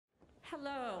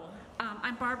Hello,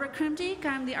 I'm Barbara Krumdiek.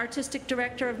 I'm the Artistic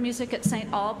Director of Music at St.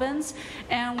 Albans,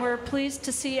 and we're pleased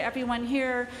to see everyone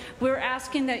here. We're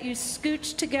asking that you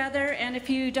scooch together, and if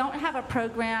you don't have a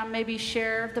program, maybe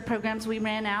share the programs we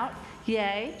ran out.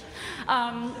 Yay.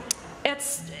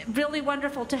 It's really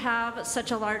wonderful to have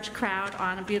such a large crowd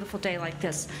on a beautiful day like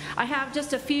this. I have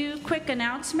just a few quick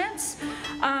announcements.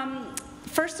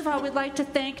 First of all, we'd like to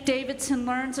thank Davidson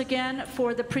Learns again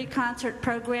for the pre-concert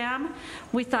program.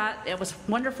 We thought it was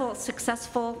wonderful,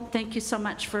 successful. Thank you so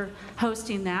much for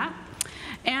hosting that.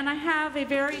 And I have a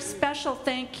very special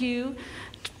thank you.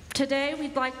 Today,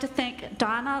 we'd like to thank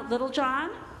Donna Littlejohn,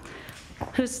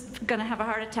 who's going to have a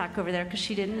heart attack over there because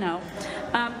she didn't know.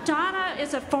 Donna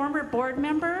is a former board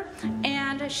member,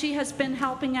 and she has been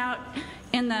helping out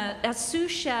as sous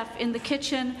chef in the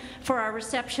kitchen for our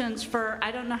receptions for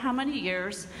I don't know how many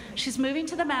years. She's moving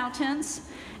to the mountains,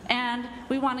 and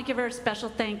we want to give her a special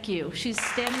thank you. She's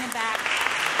standing in back.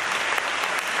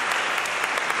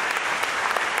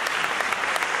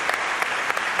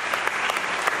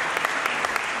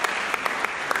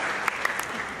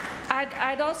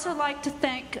 I'd also like to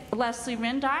thank Leslie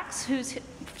Rindox, who's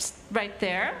right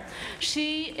there.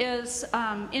 She is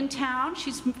in town.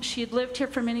 She had lived here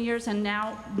for many years and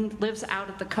now lives out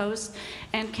at the coast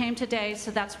and came today,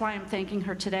 so that's why I'm thanking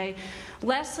her today.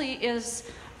 Leslie is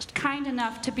kind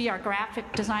enough to be our graphic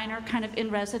designer, kind of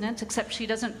in residence, except she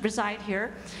doesn't reside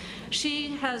here.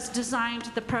 She has designed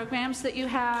the programs that you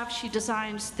have. She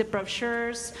designs the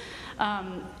brochures.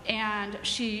 And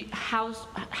she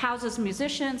houses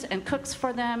musicians and cooks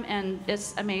for them, and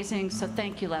it's amazing, so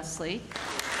thank you, Leslie.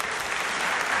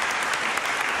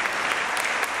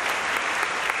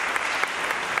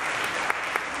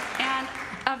 And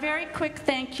a very quick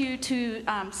thank you to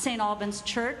St. Albans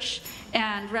Church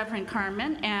and Reverend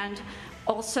Carmen, and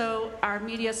also our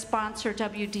media sponsor,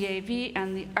 WDAV,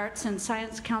 and the Arts and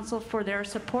Science Council for their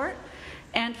support.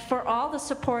 And for all the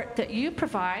support that you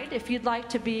provide. If you'd like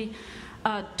to be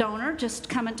a donor, just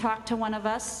come and talk to one of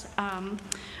us.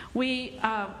 We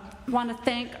want to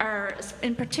thank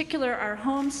in particular, our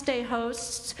homestay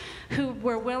hosts who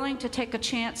were willing to take a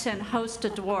chance and host a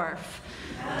dwarf.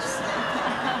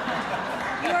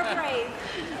 You're brave.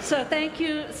 So thank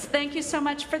you so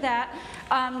much for that.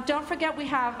 Don't forget we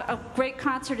have a great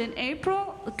concert in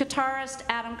April. Guitarist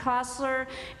Adam Kostler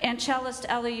and cellist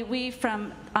Ellie Wee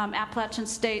from Appalachian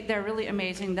State. They're really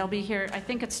amazing. They'll be here, I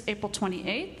think it's April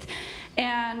 28th.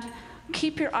 And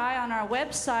keep your eye on our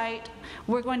website.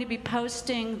 We're going to be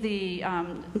posting the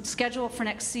schedule for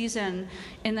next season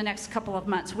in the next couple of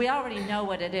months. We already know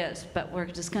what it is, but we're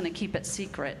just going to keep it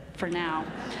secret for now.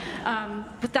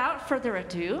 Without further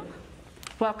ado,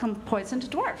 welcome Poisoned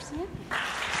Dwarfs.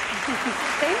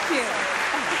 Thank you.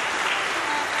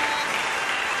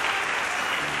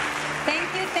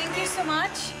 Thank you so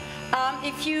much.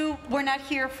 If you were not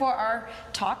here for our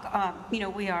talk,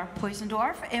 we are Poisoned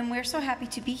Dwarf, and we're so happy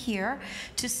to be here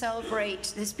to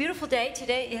celebrate this beautiful day.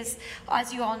 Today is,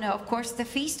 as you all know, of course, the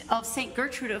feast of Saint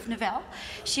Gertrude of Nivelles.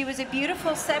 She was a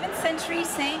beautiful 7th century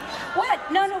saint.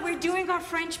 What? No, we're doing our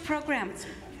French program.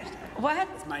 What?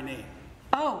 It's my name.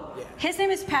 Oh, yeah. His name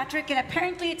is Patrick, and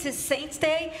apparently it's his Saint's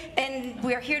Day, and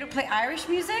we're here to play Irish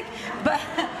music, but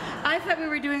I thought we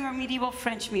were doing our medieval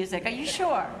French music. Are you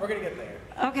sure? We're going to get there.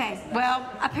 Okay, well,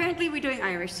 apparently we're doing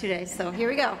Irish today, so here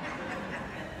we go.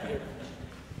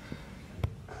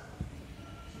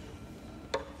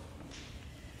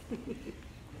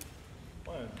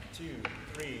 One, two,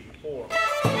 three, four.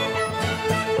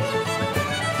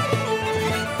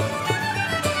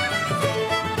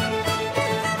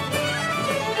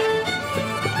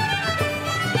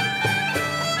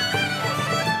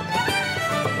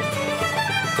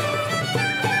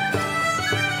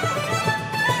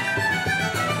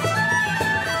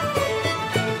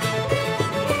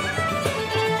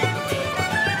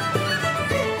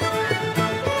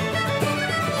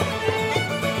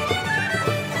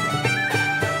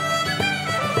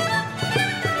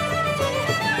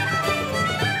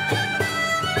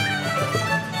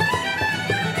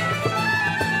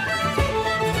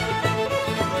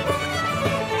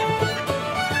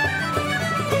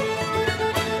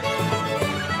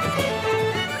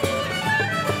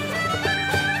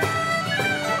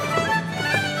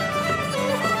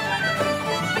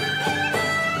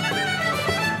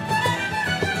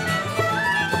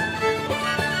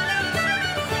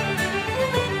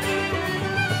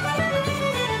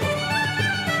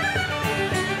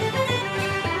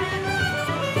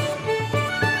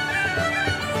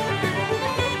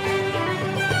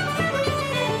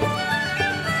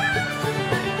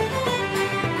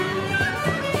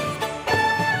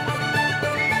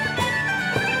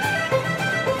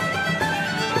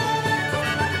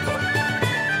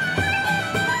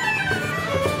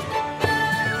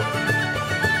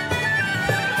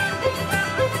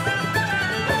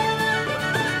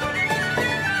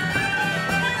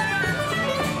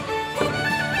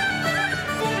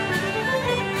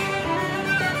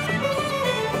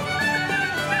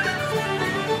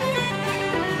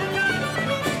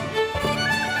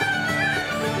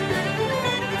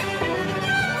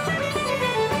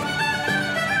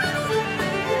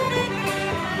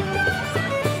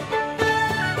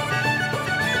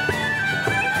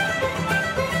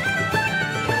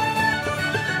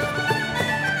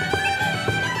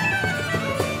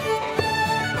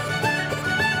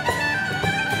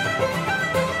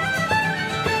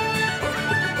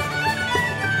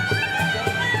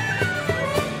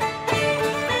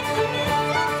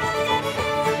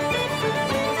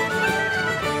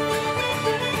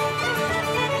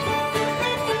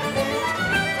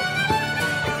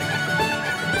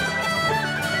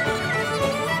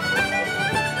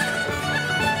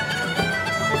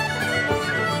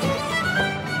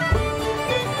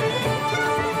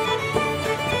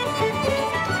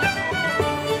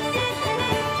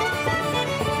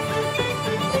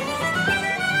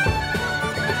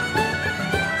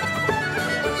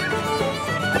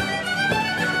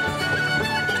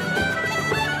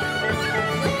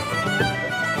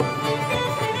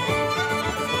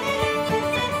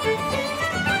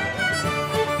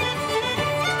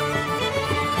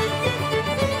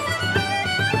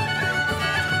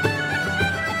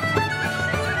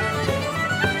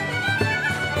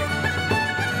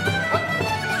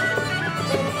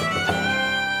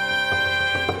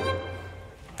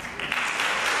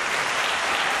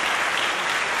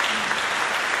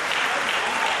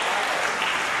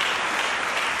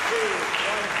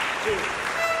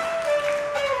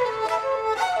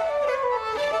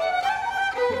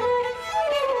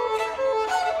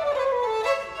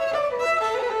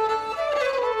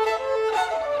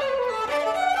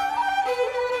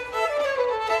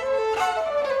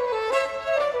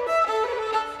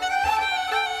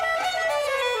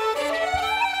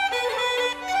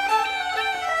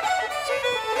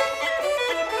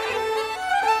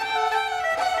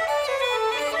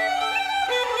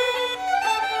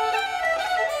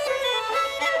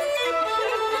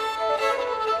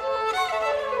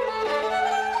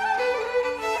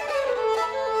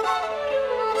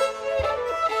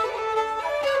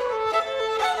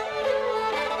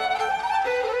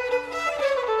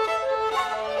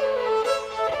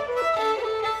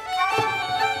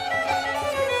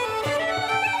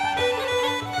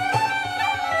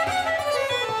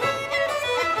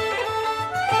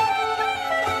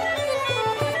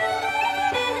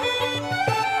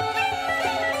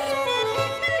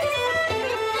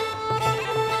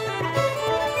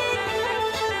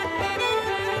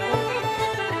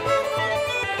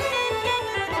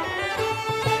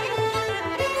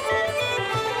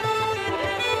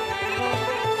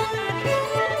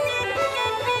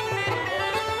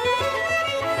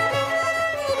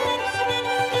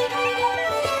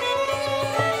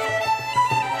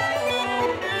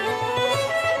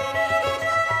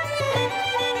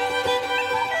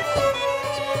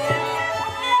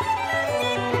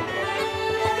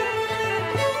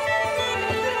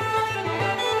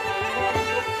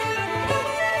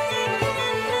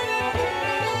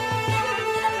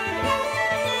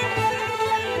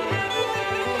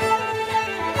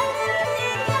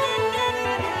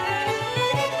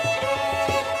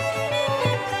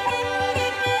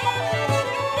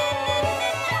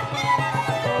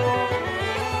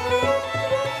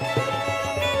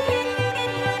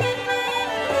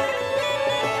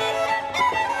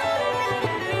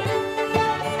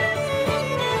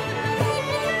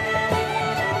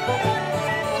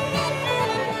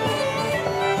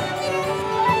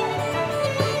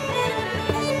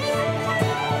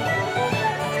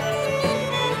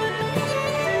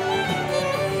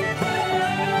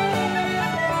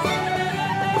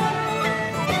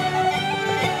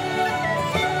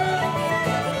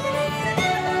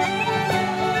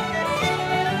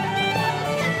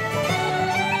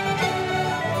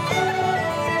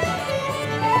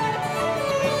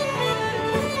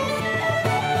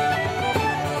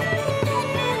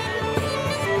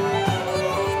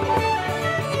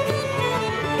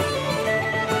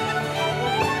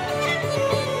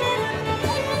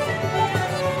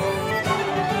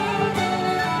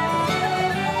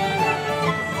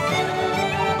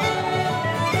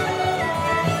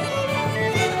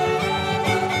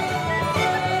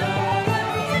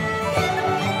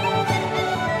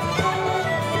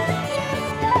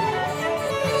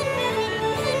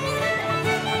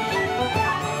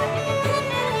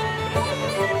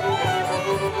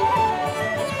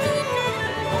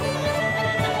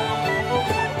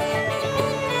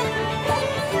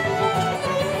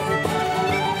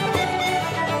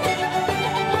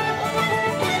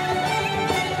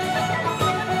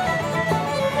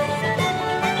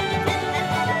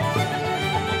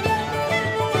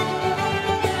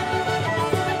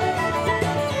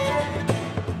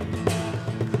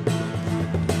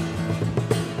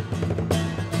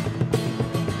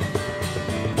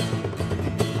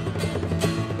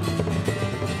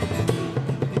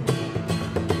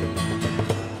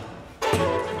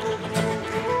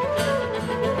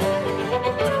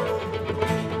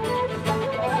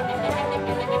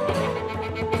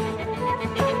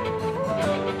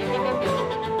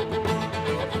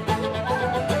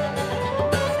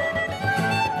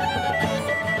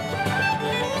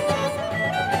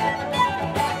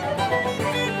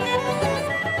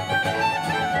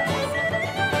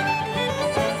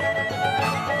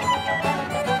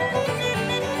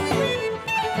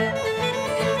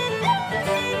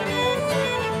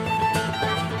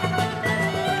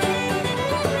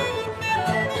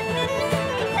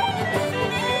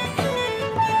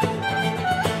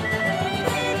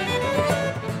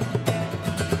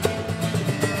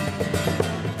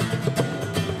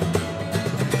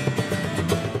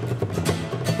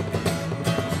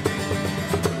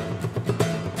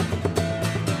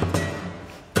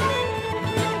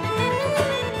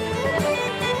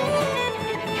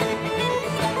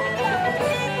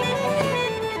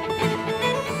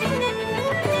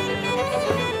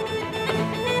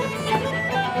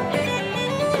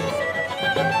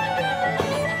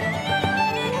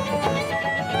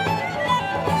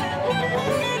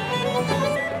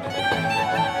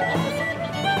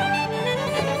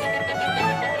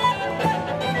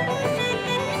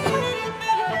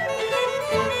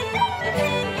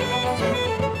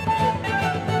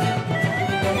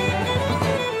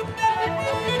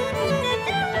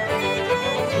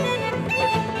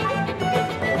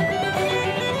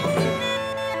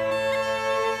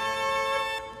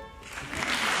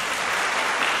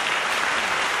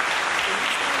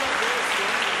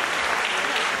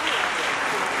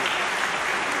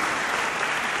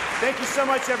 Thank you so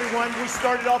much, everyone. We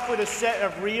started off with a set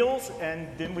of reels, and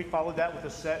then we followed that with a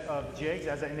set of jigs.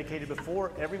 As I indicated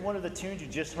before, every one of the tunes you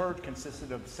just heard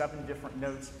consisted of 7 different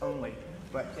notes only.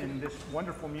 But in this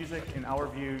wonderful music, in our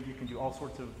view, you can do all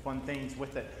sorts of fun things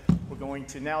with it. We're going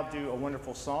to now do a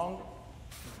wonderful song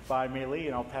by Mei Lee,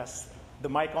 and I'll pass the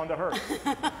mic on to her.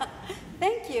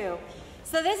 Thank you.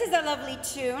 So this is a lovely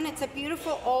tune. It's a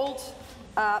beautiful old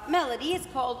melody. It's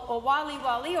called O Wali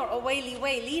Wali or O Wali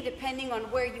Wali, depending on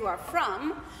where you are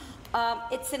from.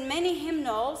 It's in many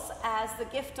hymnals as the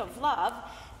gift of love,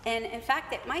 and in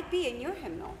fact, it might be in your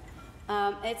hymnal.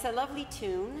 It's a lovely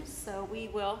tune, so we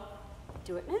will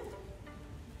do it now.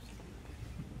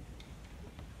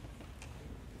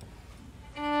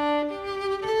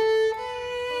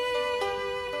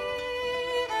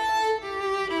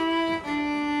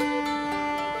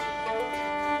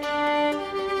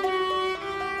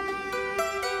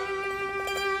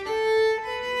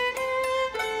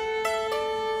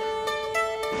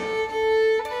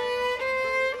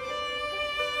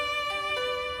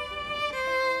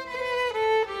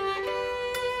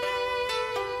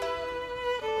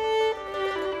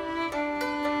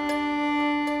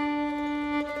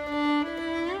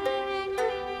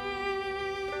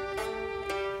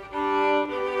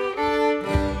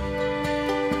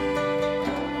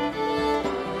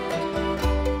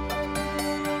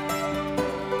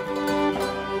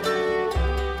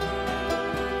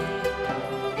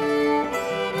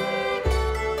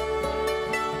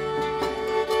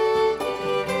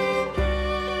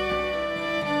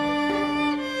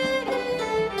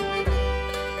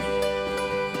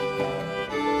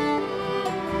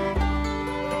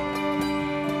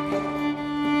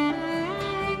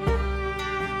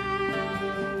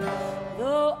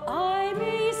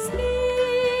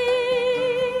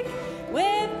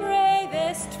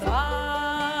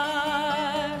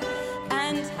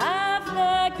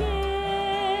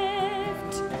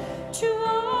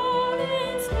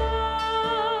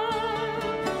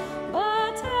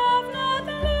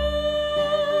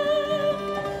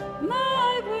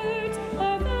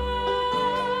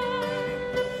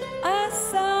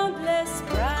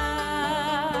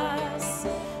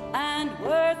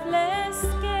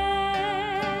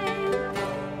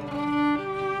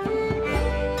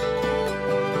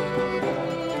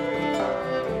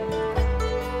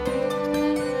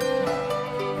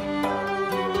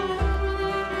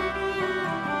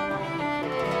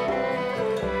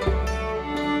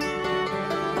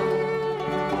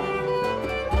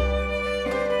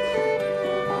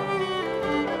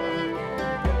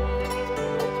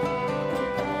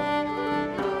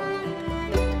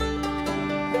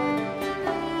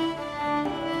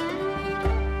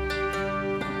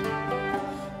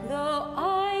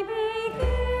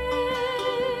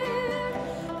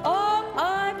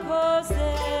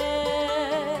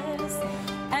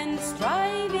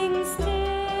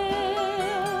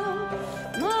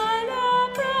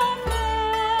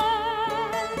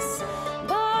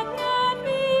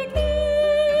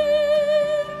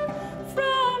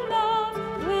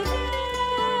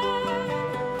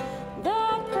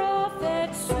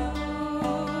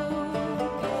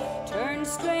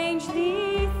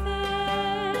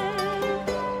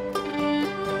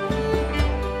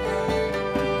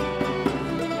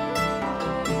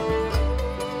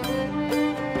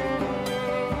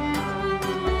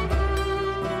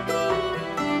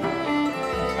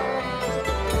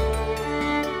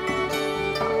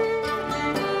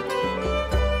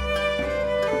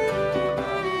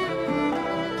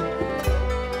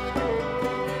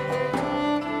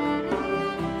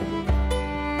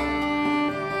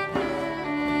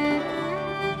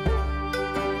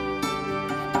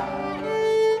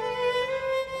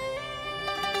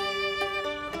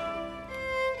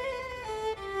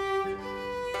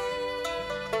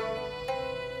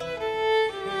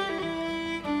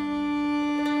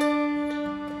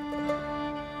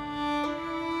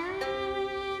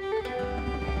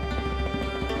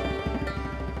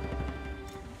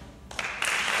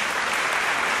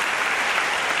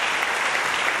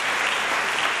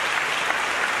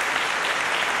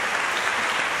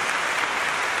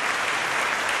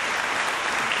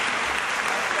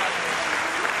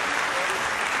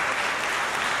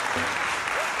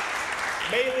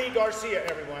 Garcia,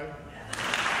 everyone.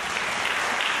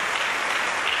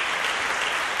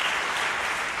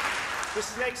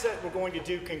 This next set we're going to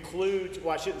do concludes,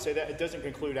 well, I shouldn't say that, it doesn't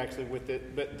conclude actually with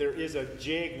it, but there is a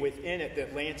jig within it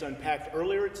that Lance unpacked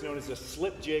earlier. It's known as a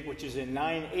slip jig, which is in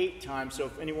 9/8 time, so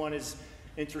if anyone is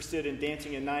interested in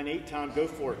dancing in 9/8 time, go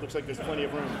for it. Looks like there's plenty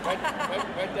of room.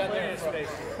 Right down there in space.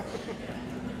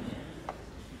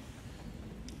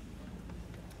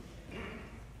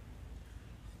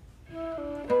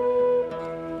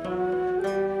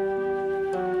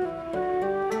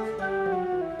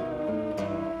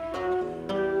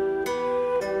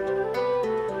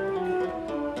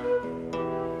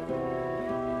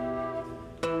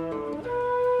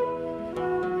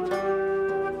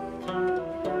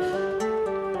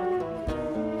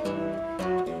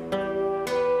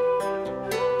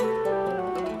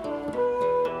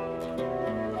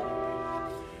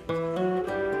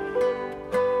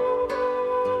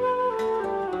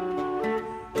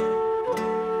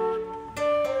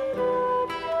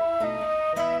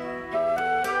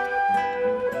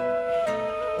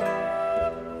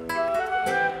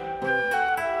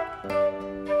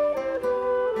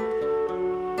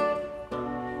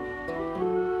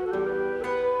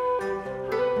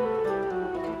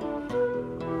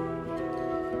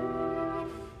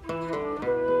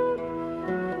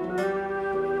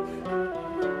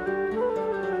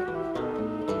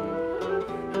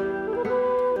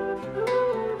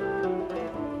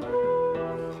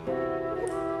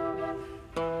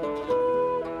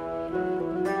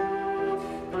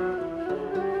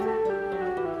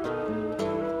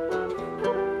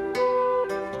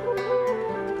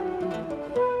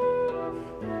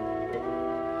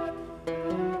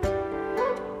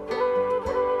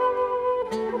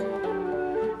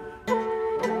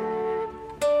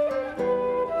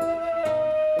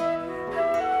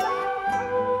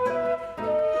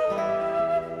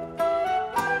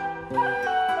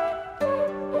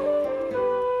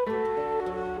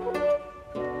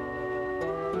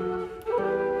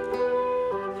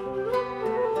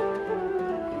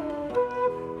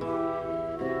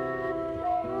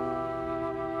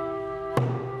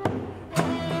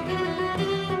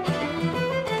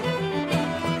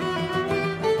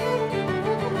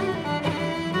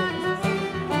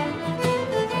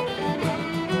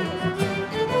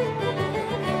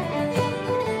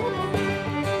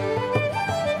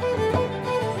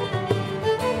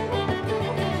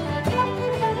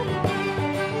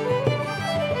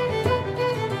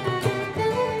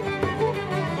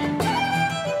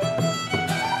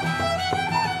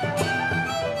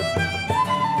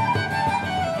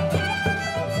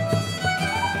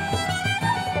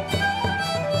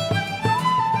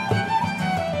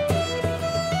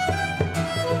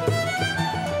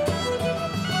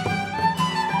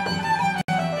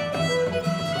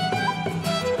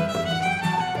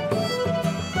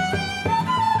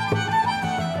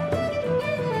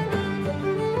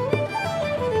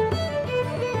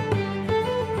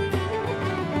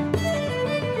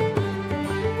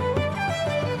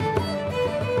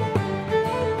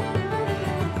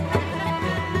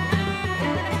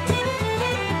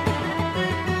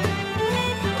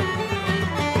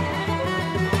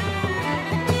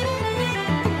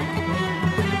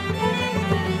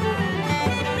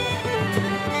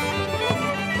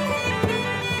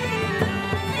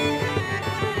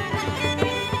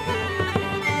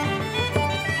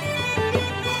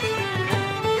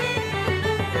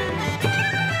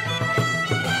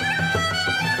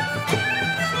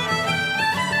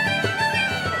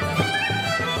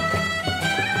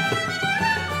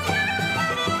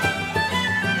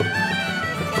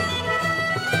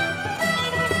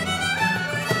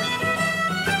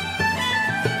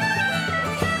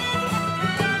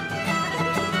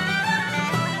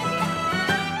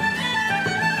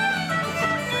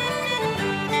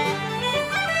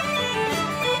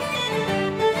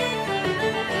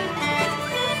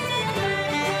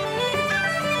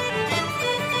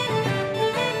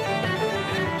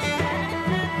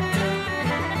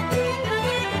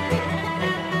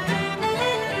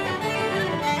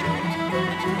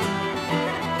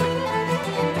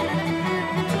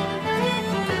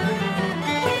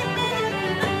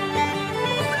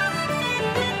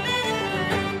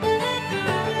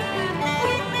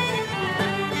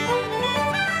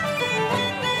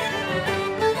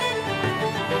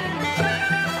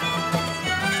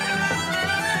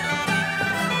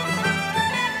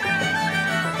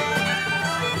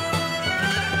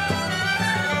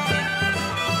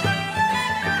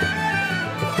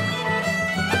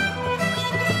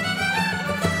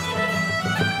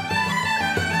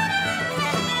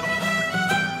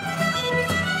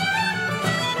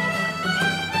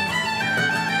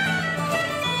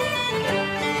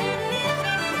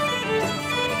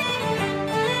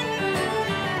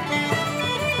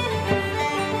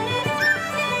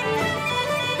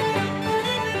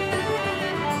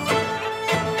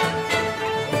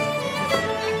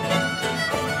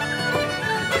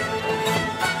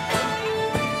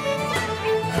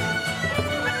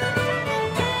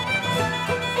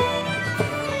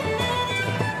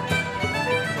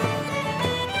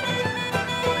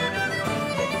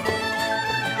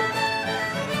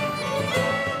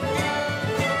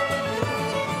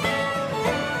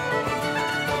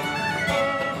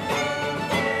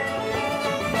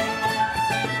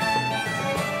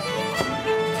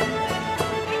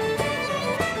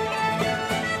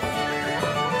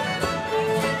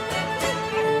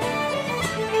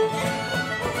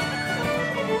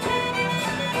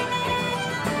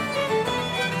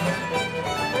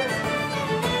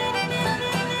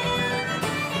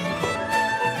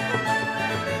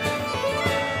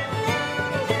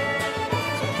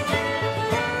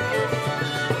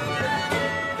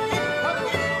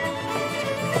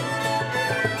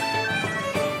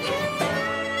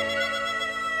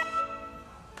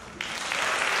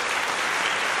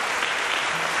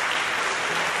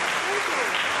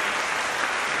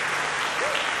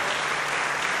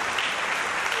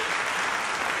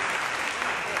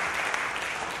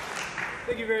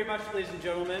 Thank you very much, ladies and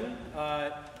gentlemen.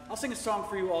 I'll sing a song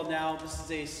for you all now. This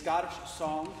is a Scottish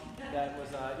song that was,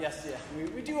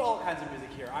 we do all kinds of music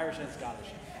here, Irish and Scottish.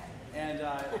 And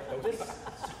this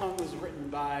song was written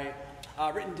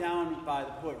down by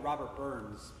the poet Robert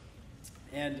Burns.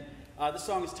 And this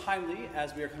song is timely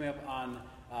as we are coming up on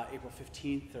April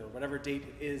 15th or whatever date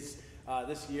it is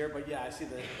this year. But yeah, I see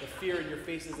the fear in your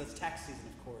faces. That's tax season,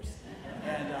 of course.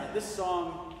 And this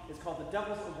song is called The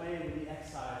Devil's Away with the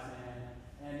Exciseman.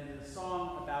 And it is a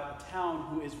song about a town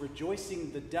who is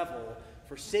rejoicing the devil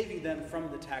for saving them from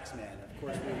the taxman. Of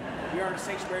course, we are in a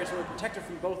sanctuary, so we're protected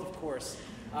from both, of course.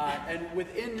 And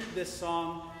within this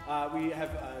song, we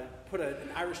have put an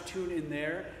Irish tune in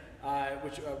there,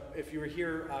 which if you were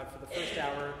here for the first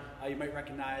hour, you might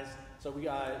recognize. So we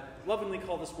lovingly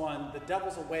call this one, The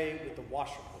Devil's Away with the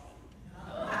Washerwoman.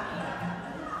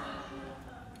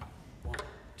 1,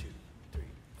 2, 3,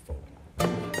 4.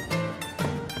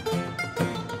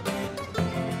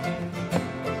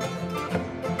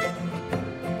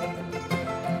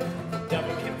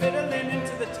 Devil came fiddling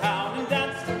into the town and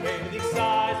danced away with the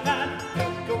exciseman.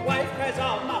 Your wife cries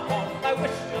out, my home, I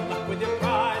wish you luck with your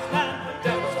prize, man. The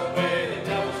devil's away, the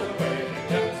devil's away, the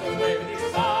devil's away with the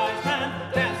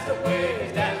exciseman. Danced away,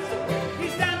 he's danced away,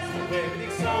 he's danced away with the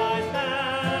exciseman.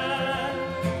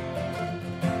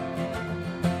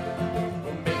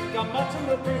 We'll make a mountain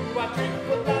of brew, I drink,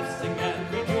 we'll laugh, sing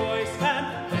and rejoice, man.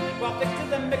 And while next to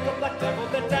them make a black devil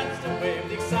that danced away with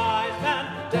the exciseman.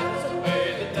 Devil's away,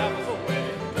 the devil's away,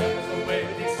 the devil's away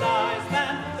with the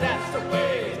exciseman. Danced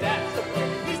away, he's danced away,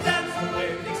 he's danced away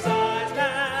with the exciseman.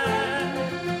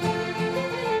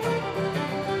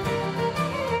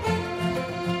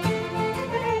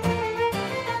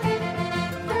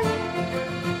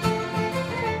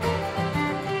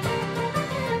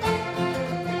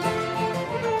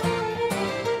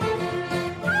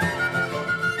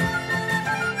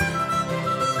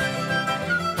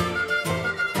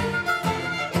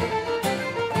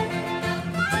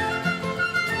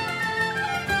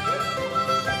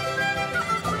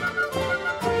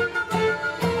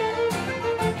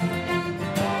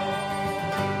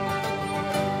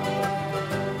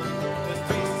 There's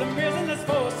three, some rears and there's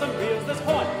four, some reels, there's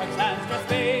horn, pipes, hands, dress,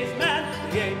 bass,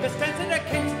 man. The ape is dancing, the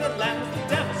kings of the land, the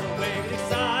devil's away with the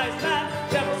exciseman.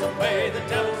 Devil's away, the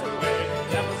devil's away, the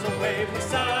devil's away with the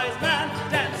exciseman.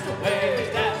 Danced away,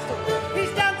 he's danced away,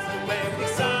 he's danced away with the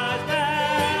exciseman.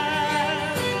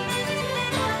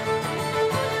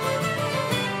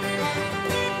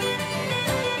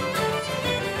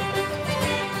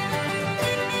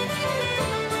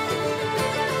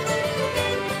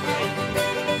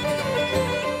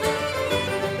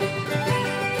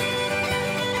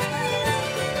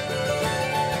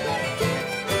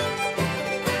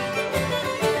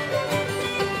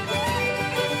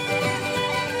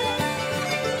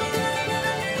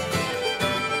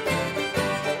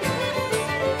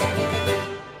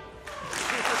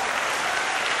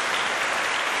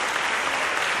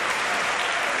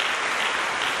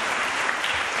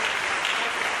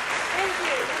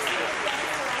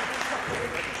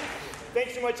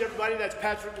 Thanks so much, everybody. That's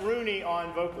Patrick Rooney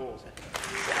on vocals.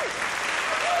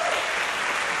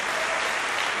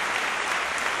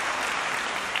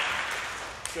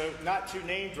 So, not to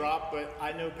name drop, but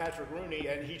I know Patrick Rooney,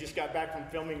 and he just got back from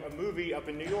filming a movie up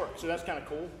in New York, so that's kind of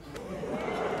cool.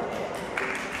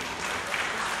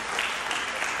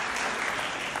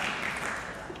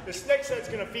 This next set's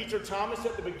going to feature Thomas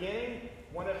at the beginning.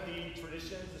 One of the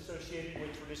traditions associated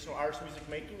with traditional Irish music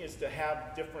making is to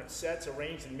have different sets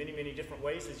arranged in many, many different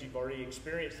ways, as you've already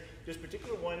experienced. This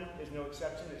particular one is no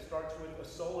exception. It starts with a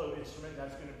solo instrument.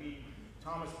 That's going to be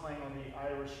Thomas playing on the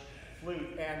Irish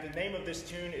flute. And the name of this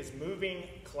tune is Moving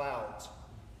Clouds.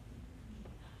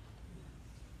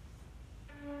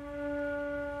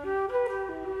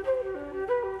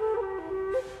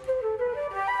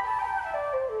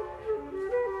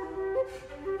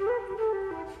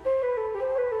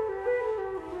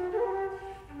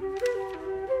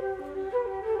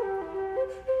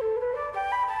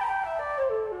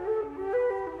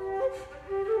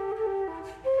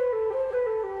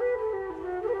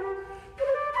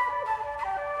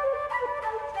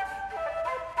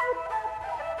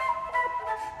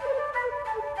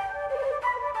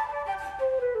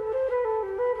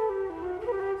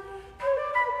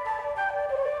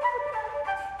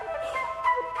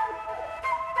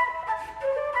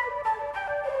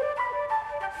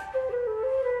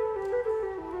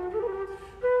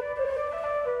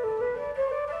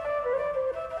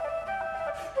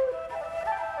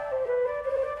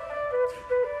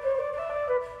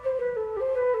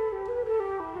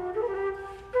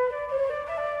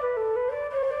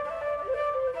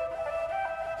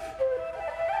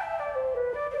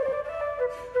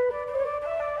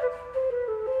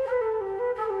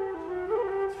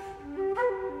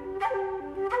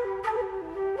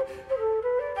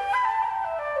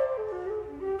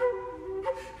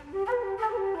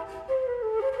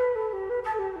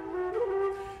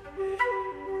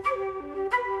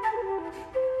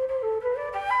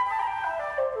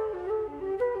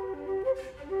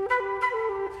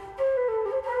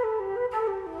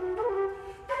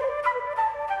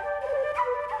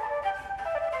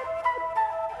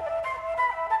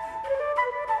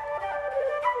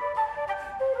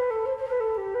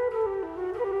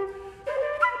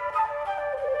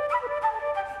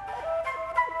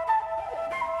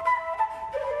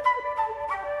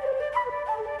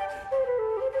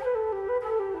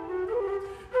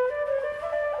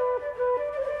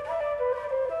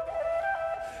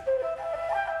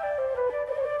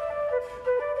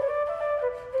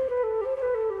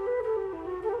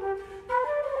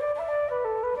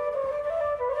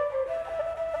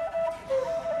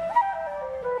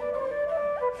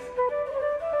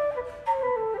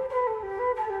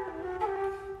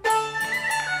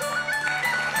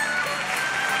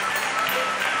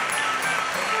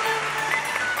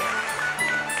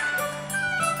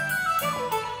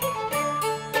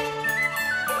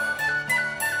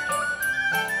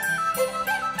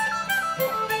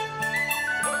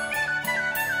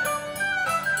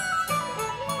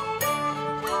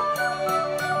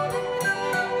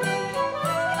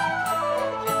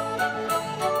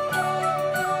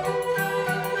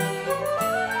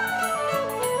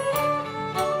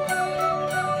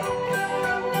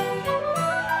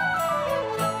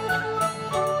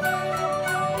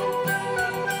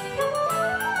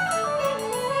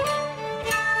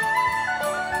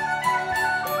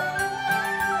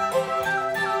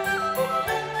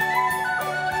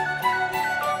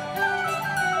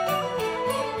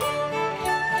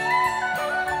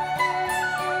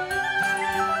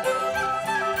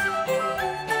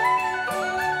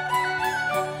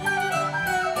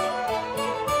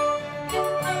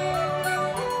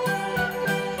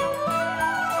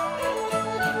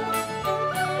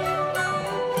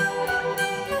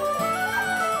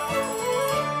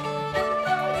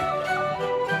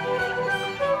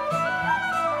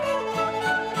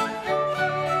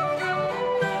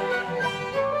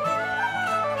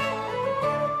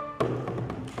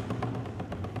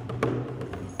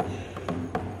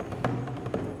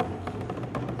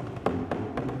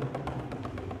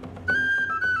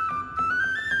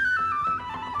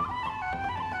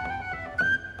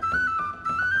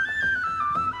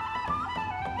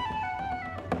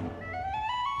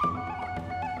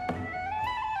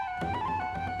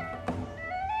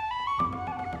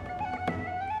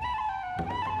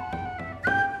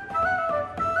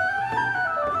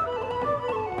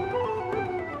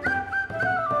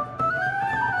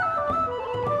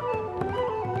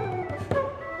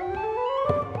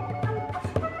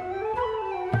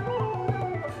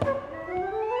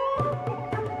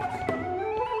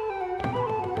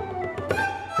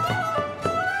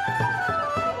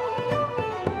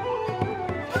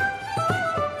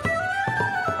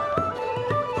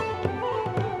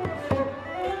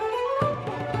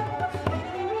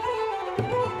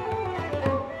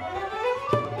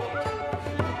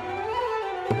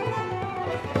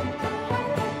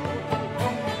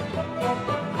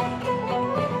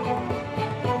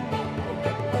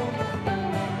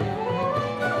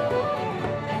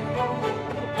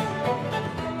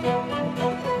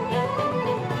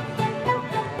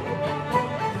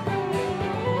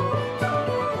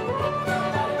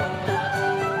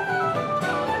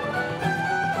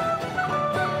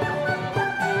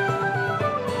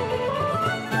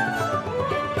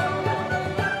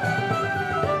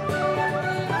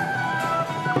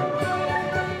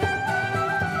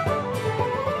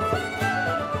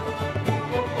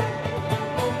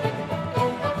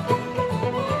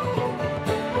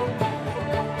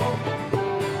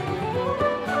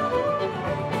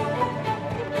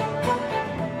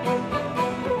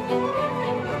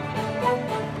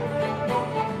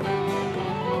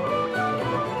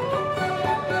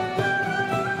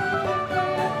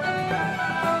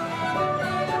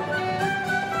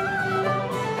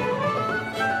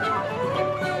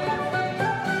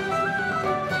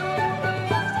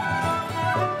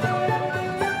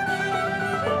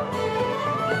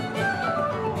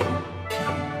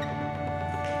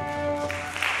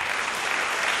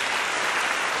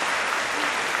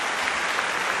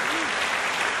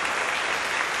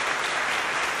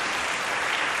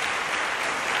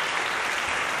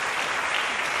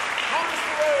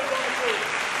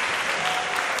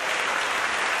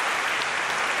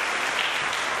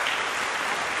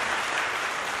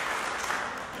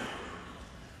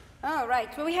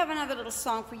 right, well, we have another little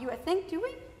song for you, I think, do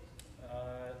we?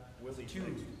 Willie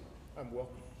tune. I'm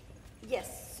welcome.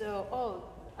 Yes, so,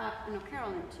 no,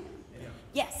 Carolyn tune. Yeah.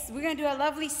 Yes, we're going to do a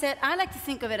lovely set. I like to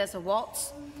think of it as a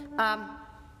waltz.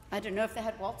 I don't know if they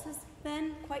had waltzes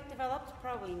then quite developed,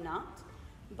 probably not,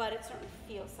 but it certainly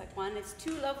feels like one. It's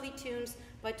two lovely tunes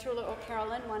by Turlough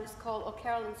O'Carolan. One is called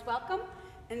O'Carolan's Welcome,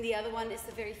 and the other one is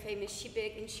the very famous She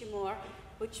Big and She More,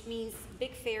 which means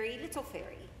big fairy, little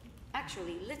fairy.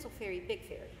 Actually, little fairy, big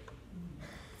fairy.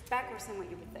 It's backwards than what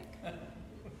you would think.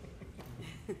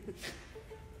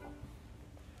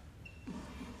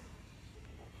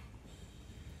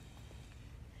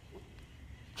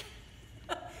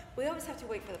 We always have to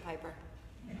wait for the piper.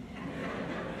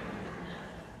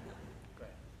 Great.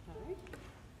 All right.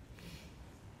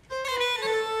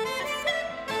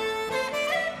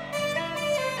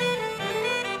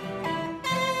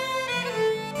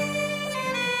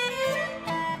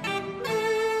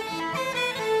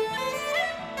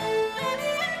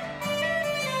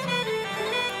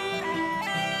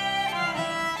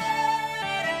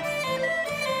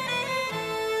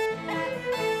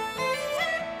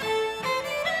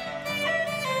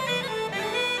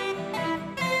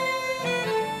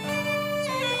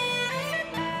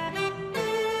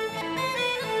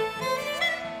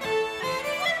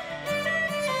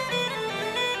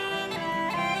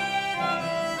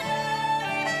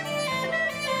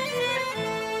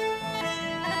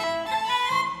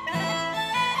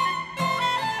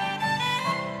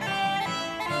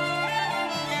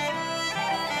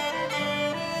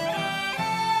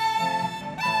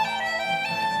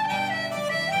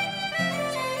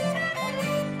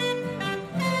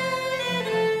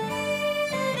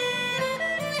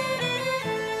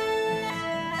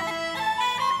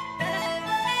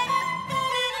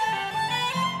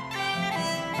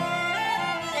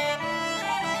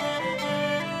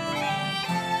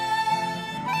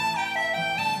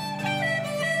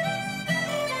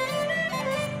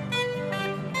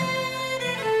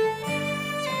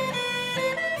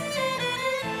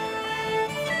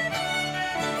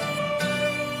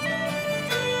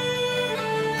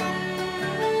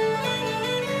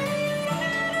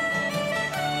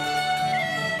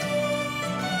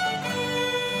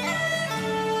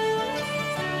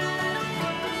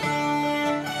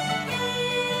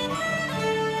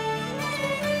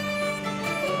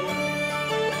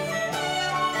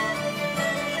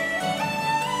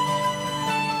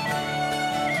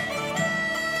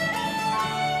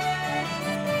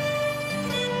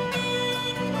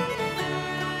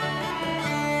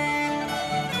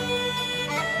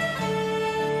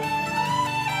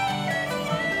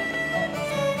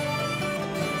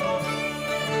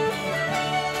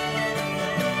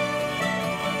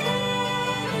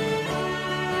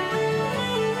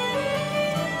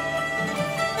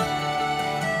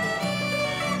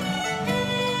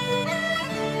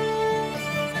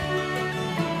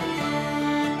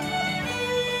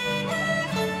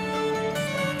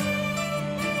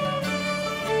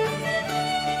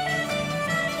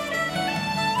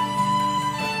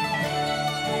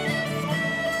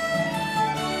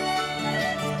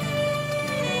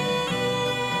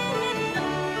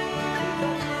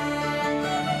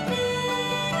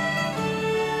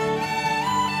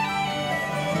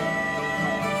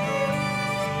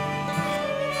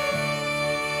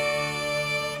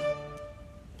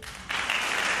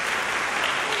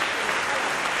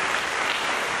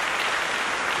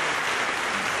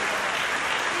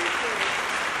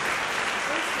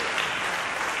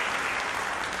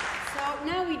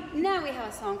 Now we have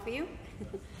a song for you.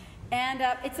 And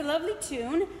it's a lovely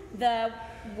tune. The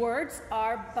words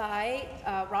are by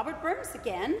Robert Burns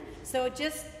again. So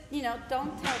just,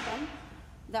 don't tell them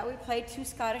that we played 2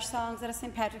 Scottish songs at a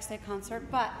St. Patrick's Day concert,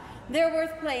 but they're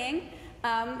worth playing.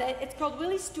 It's called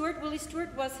Willie Stewart. Willie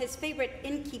Stewart was his favorite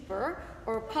innkeeper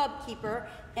or pub keeper,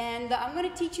 and I'm going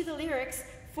to teach you the lyrics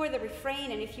for the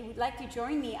refrain, and if you would like to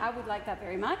join me, I would like that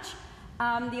very much.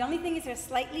 The only thing is they're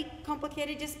slightly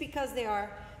complicated just because they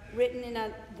are written in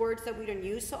words that we don't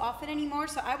use so often anymore,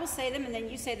 so I will say them and then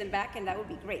you say them back, and that would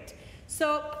be great.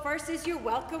 So first is You're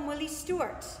Welcome, Willie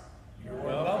Stewart. You're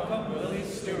welcome, Willie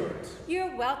Stewart.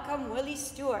 You're welcome, Willie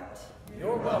Stewart.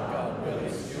 You're welcome,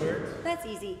 Willie Stewart. That's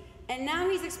easy. And now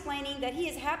he's explaining that he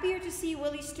is happier to see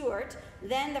Willie Stewart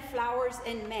than the flowers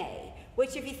in May,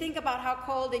 which if you think about how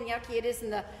cold and yucky it is in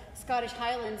the Scottish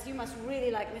Highlands, you must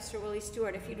really like Mr. Willie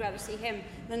Stewart if you'd rather see him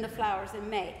than the flowers in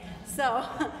May. So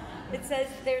it says,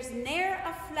 there's ne'er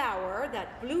a flower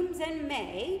that blooms in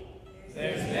May.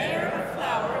 There's ne'er a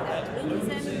flower that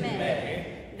blooms in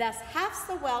May. Thus half's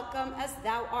the welcome as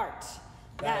thou art.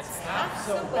 that's half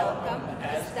so welcome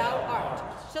as thou art.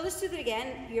 So let's do that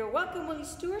again. You're welcome, Willie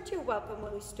Stewart. You're welcome,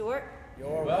 Willie Stewart.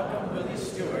 You're welcome, Willie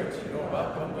Stewart. You're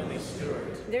welcome, Willie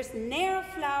Stewart. There's ne'er a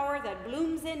flower that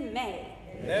blooms in May.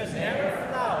 There's never a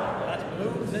flower that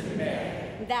blooms in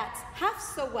May. That's half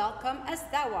so welcome as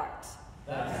thou art.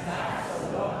 That's half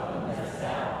so welcome as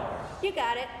thou art. You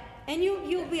got it. And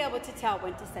you'll be able to tell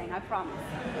when to sing, I promise.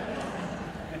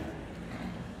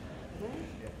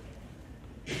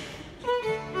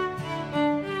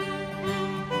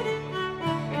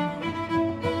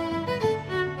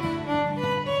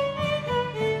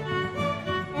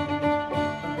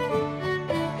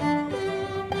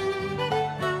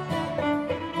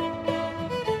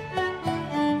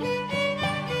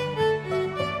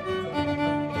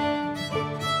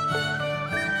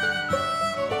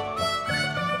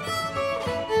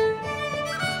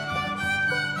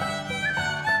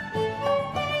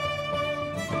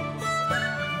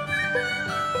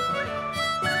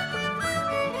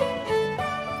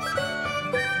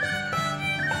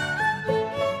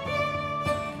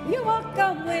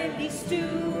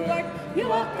 You're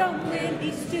welcome,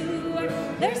 Willie Stewart.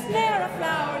 There's ne'er a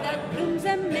flower that blooms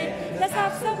in May that's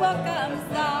half so welcome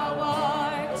as thou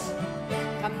art.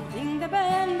 Come ring the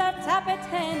bell, that tap at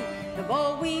 10, the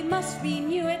bowl we must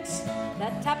renew it.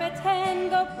 That tap at 10,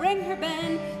 go bring her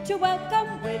band to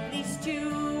welcome Willie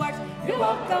Stewart. You're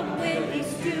welcome, Willie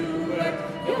Stewart.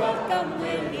 You're welcome,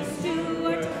 Willie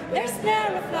Stewart. There's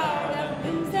ne'er a flower that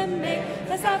blooms in May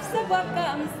that's half so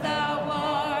welcome as thou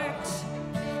art.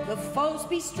 The foes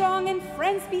be strong and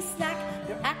friends be slack,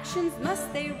 their actions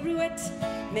must they rue it.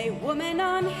 May woman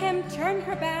on him turn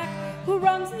her back, who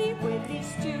wrongs thee, Willie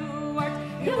Stewart.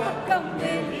 You're welcome,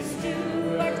 Willie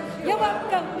Stewart. You're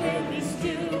welcome, Willie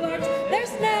Stewart.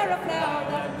 There's ne'er a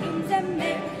flower that blooms in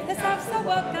May that's half so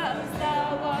welcome as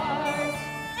thou art.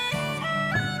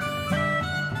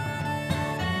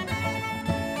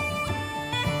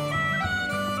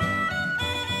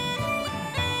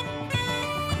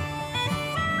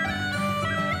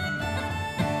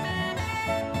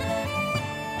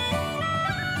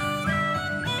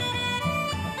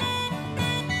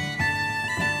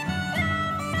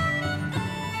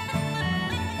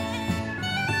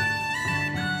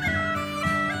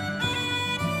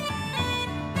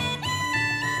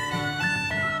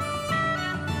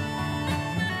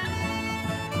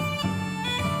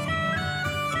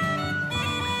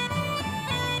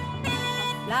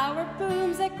 Flower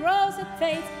blooms, it grows, it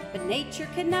fades, but nature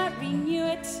cannot renew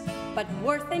it. But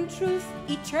worth and truth,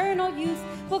 eternal youth,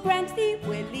 will grant thee,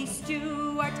 Willie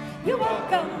Stewart. You're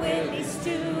welcome, Willie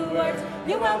Stewart.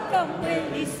 You're welcome,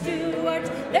 Willie Stewart.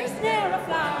 There's ne'er a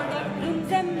flower that blooms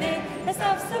in May that's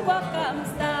half so welcome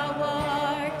as thou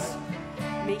art.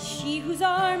 May she whose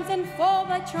arms enfold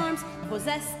thy charms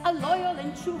possess a loyal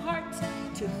and true heart.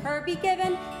 To her be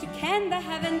given to ken the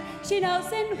heaven she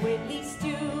knows in Willie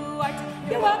Stewart.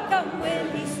 You're welcome,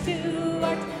 Willie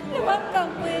Stewart. You're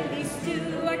welcome, Willie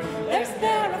Stewart. There's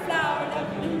ne'er a flower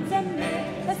that blooms in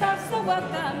May that's half so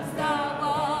welcome as thou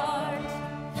art.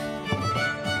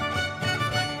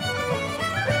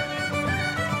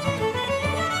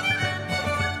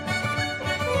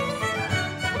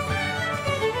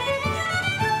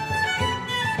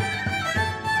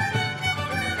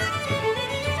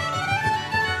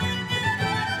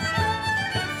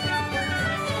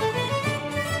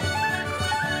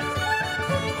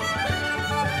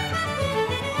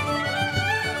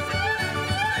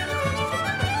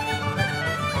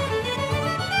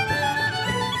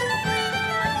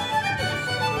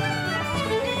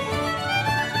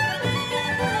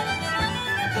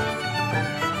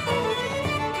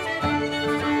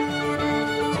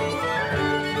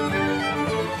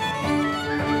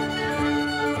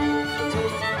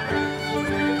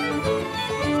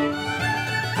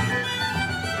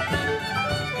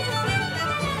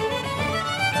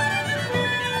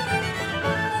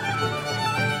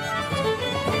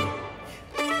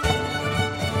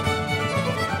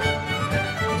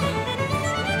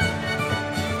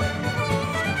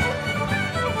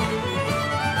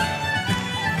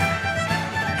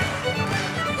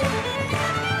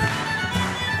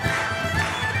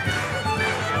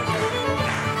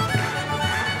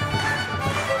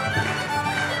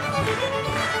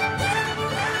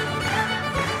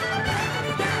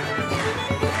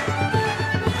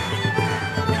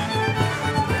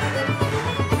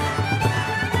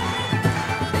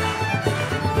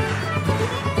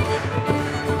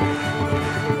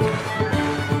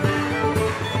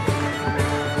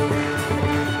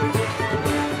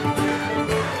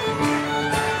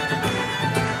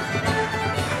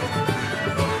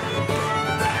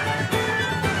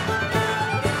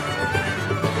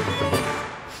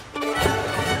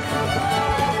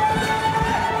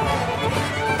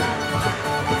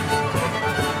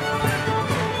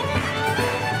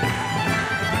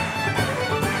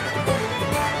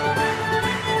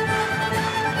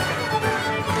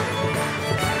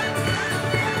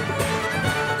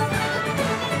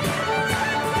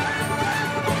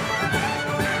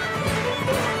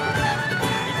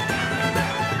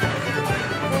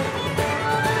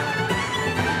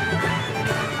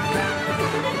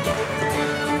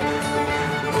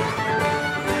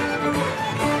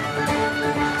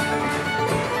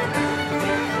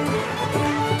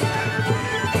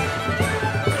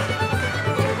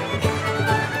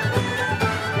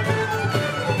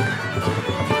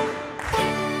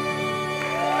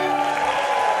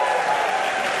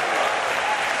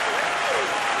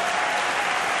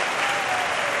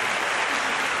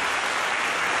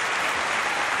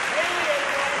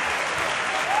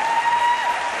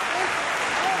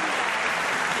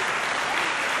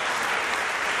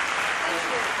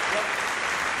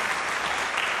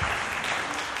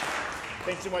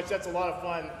 so much. That's a lot of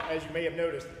fun, as you may have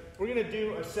noticed. We're going to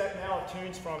do a set now of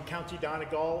tunes from County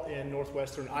Donegal in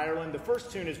northwestern Ireland. The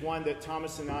first tune is one that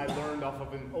Thomas and I learned off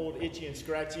of an old Itchy and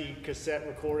Scratchy cassette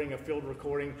recording, a field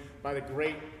recording by the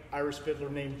great Irish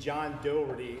fiddler named John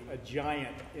Doherty, a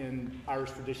giant in Irish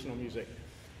traditional music.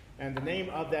 And the name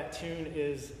of that tune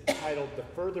is titled The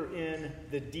Further In,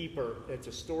 the Deeper. It's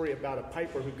a story about a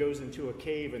piper who goes into a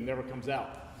cave and never comes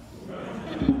out.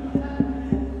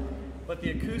 But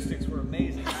the acoustics were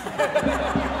amazing. That's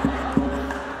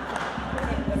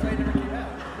why it never came out.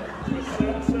 It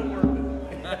was so worth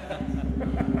it.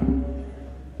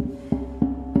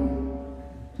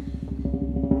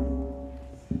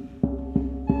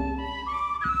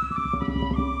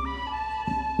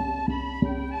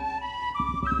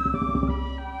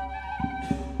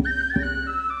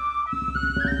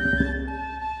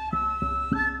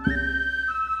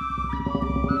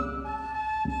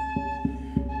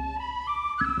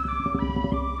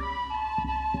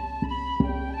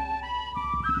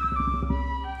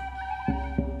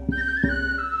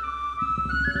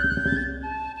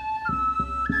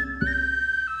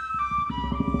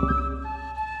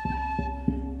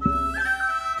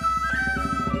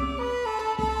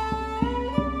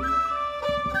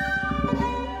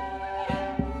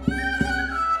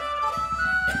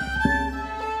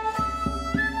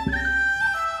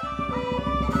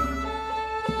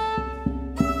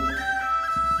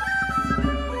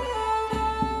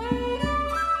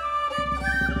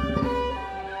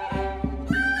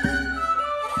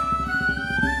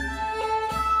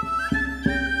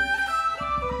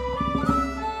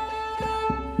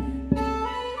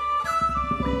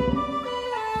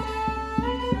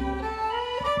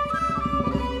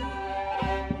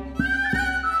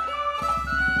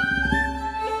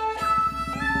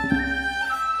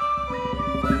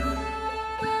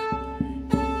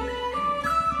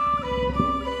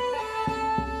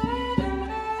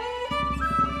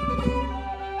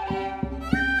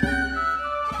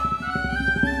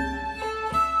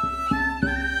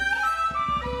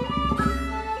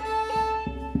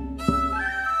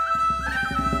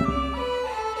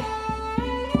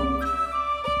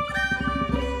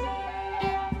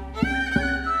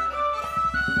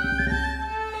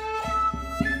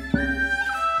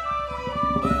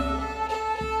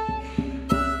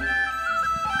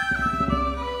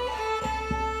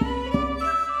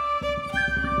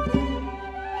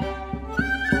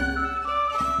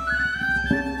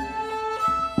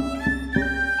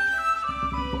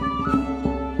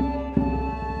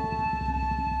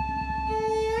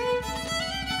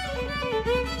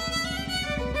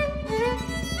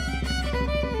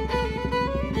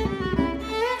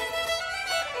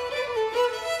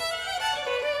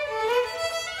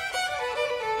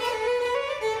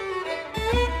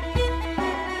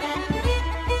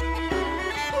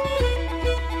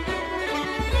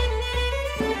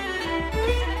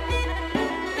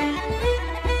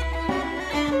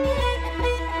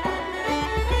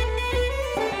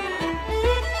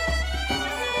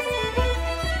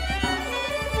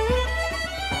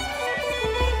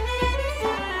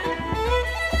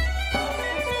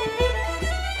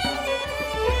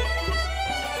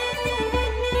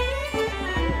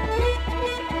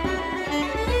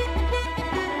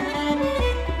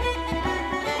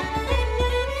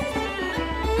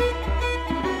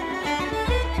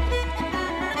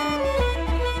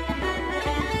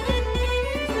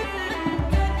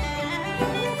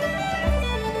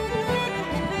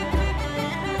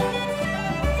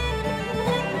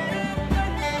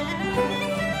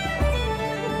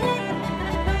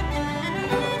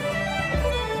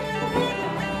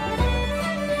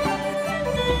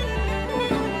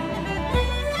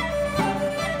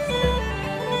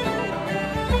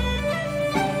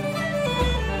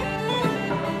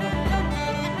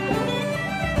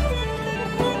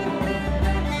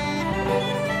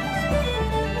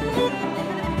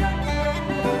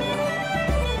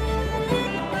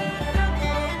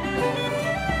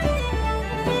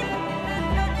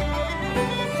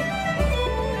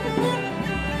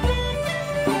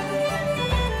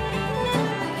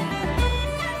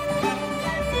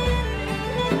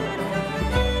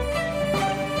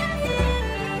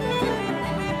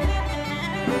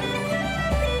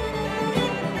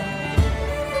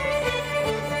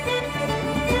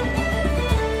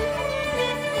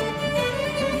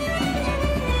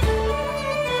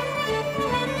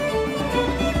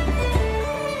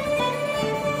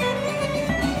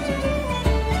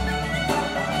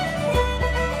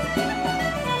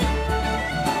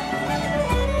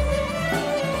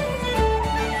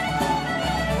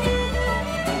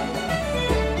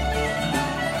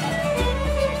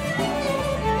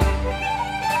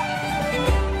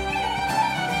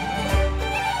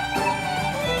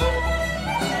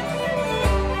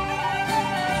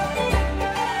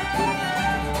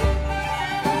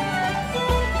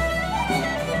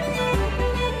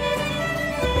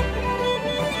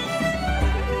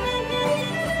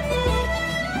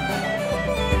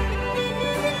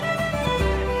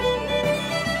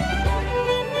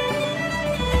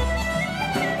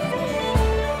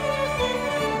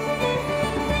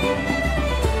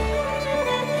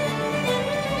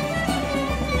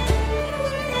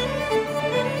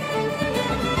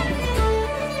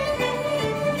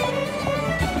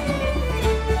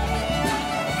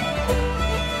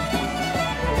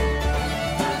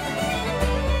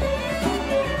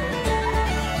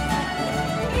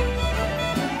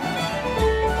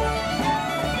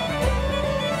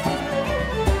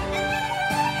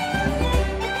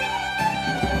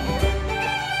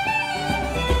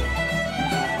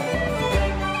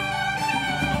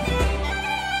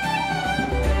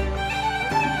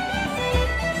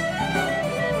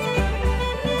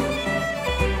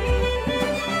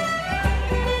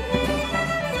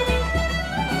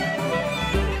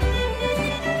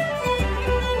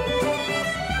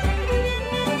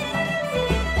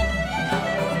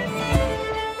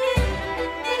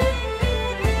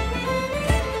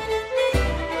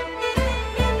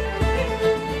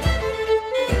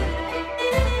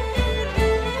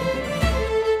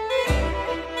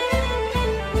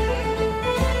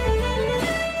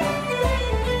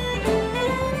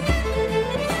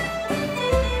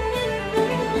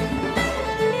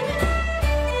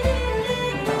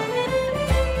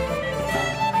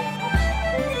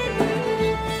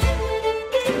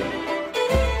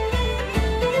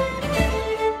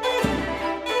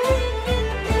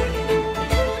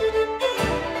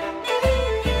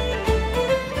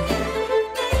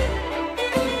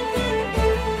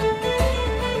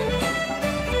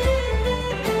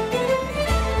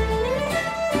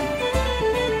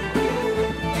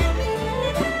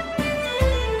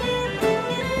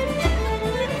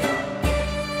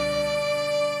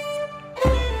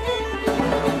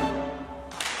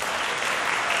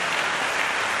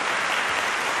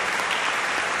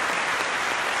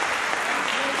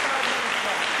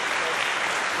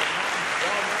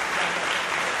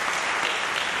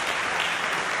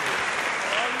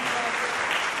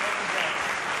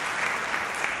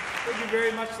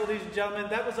 very much, ladies and gentlemen.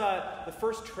 That was the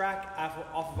first track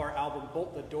off of our album,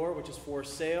 Bolt the Door, which is for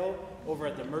sale over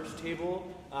at the merch table.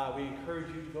 We encourage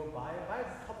you to go buy it. Buy a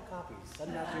couple copies.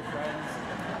 Send it out to your friends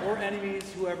or enemies,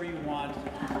 whoever you want.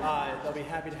 They'll be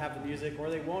happy to have the music, or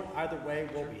they won't. Either way,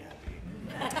 we'll be happy.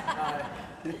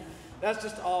 That's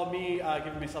just all me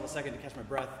giving myself a second to catch my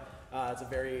breath. It's a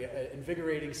very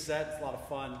invigorating set. It's a lot of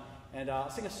fun. And I'll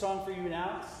sing a song for you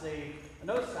now. It's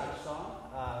another Scottish song.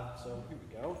 So here we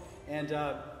go. And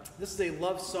this is a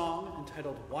love song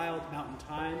entitled Wild Mountain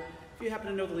Thyme. If you happen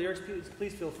to know the lyrics,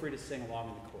 please feel free to sing along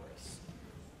in the chorus.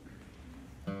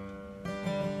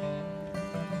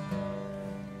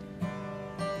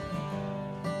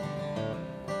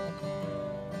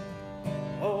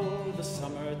 Oh, the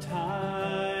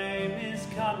summertime is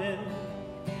coming,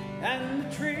 and the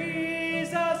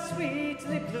trees are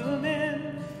sweetly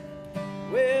blooming,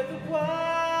 where the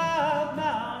wild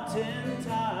mountain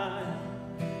thyme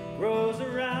grows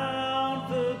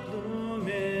around the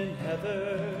blooming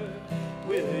heather.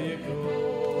 Will you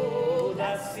go,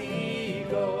 lassie,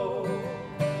 go,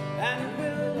 and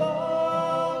we'll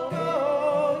all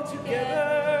go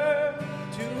together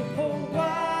to pull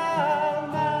wild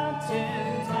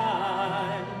mountain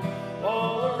thyme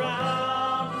all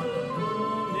around the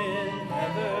blooming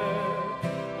heather.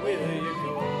 Will you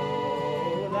go,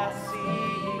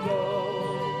 lassie, go?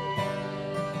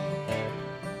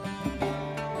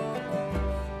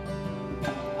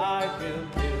 I will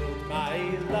build my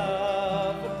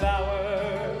love a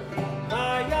bower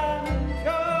by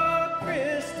yonder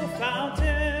crystal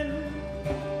fountain,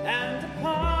 and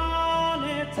upon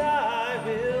it I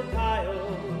will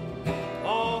pile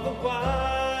all the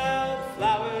wild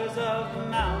flowers of the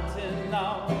mountain.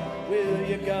 Now, will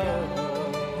you go,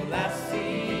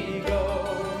 lassie, go?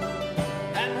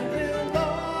 And we'll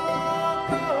all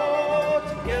go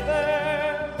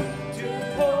together to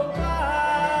pull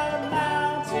wild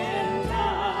mountain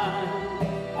thyme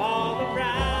all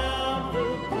around the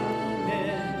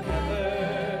blooming heather.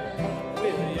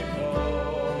 Will you go,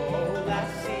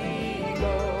 lassie,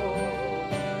 go?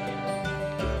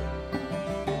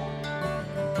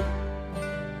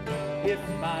 If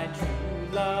my true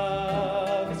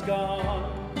love is gone,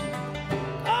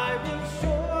 I will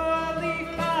surely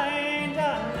find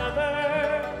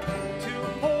another to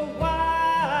pull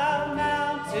wild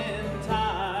mountain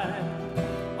thyme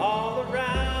all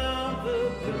around the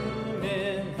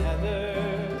blooming heather.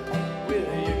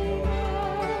 Will you go,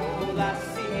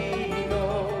 lassie, go?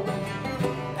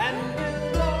 And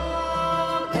we'll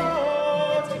all go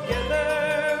together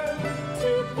to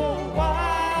pull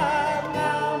wild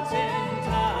mountain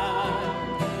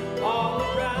thyme all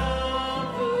around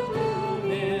the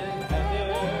blooming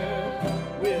heather.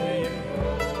 Will you go,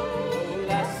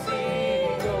 lassie,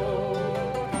 go?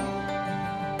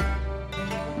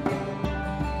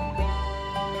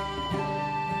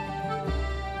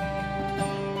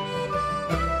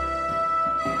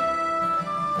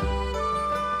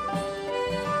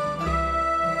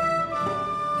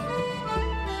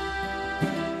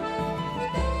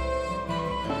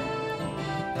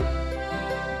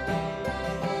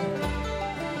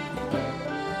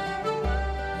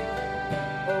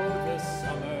 Oh, the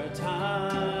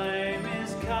summertime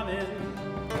is coming,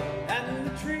 and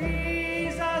the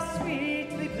trees are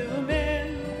sweetly blooming,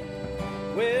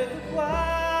 where the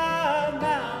wild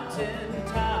mountain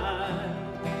thyme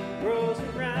grows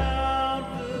around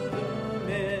the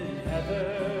blooming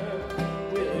heather.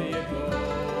 Will you go,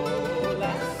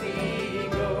 lassie,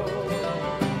 go?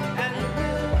 And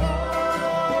we'll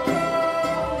all go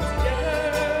together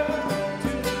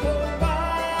to pull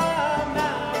wild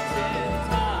mountain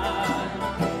thyme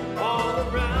all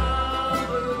around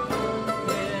the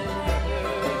blooming heather.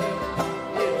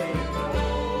 Will you go,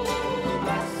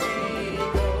 lassie,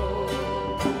 go?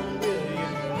 Will you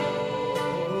go,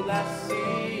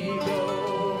 lassie, go?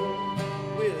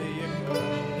 Will you go,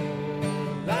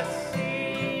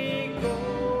 lassie, go?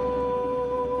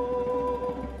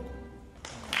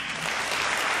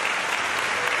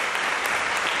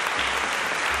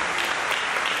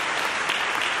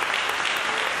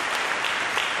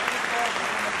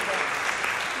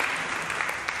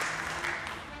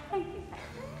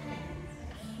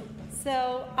 So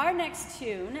our next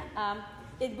tune,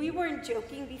 we weren't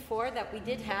joking before that we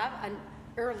did have an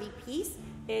early piece.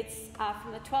 It's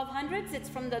from the 1200s. It's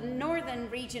from the northern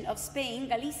region of Spain,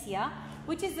 Galicia,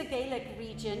 which is the Gaelic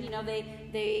region. You know,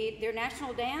 their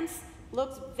national dance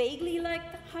looks vaguely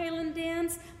like the Highland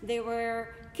dance. They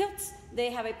wear kilts. They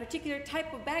have a particular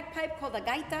type of bagpipe called a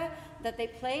gaita that they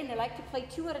play, and they like to play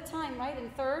two at a time, right,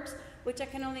 in thirds, which I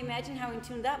can only imagine how in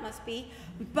tune that must be.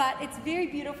 But it's very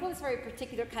beautiful. It's a very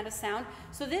particular kind of sound.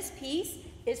 So this piece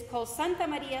is called Santa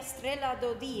Maria Estrella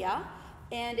do Dia,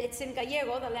 and it's in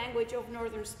Gallego, the language of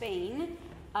northern Spain.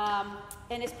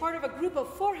 And it's part of a group of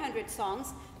 400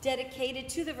 songs dedicated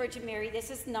to the Virgin Mary. This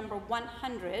is number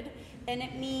 100, and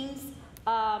it means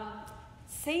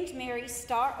Saint Mary,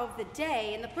 Star of the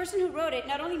Day. And the person who wrote it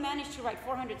not only managed to write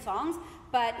 400 songs,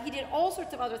 but he did all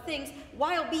sorts of other things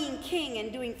while being king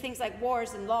and doing things like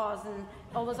wars and laws and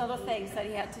all those other things that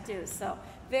he had to do. So,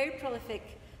 very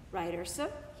prolific writer.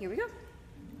 So, here we go.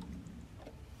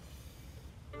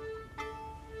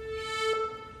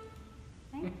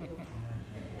 Thank you.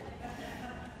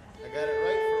 I got it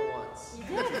right for once. You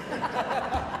did.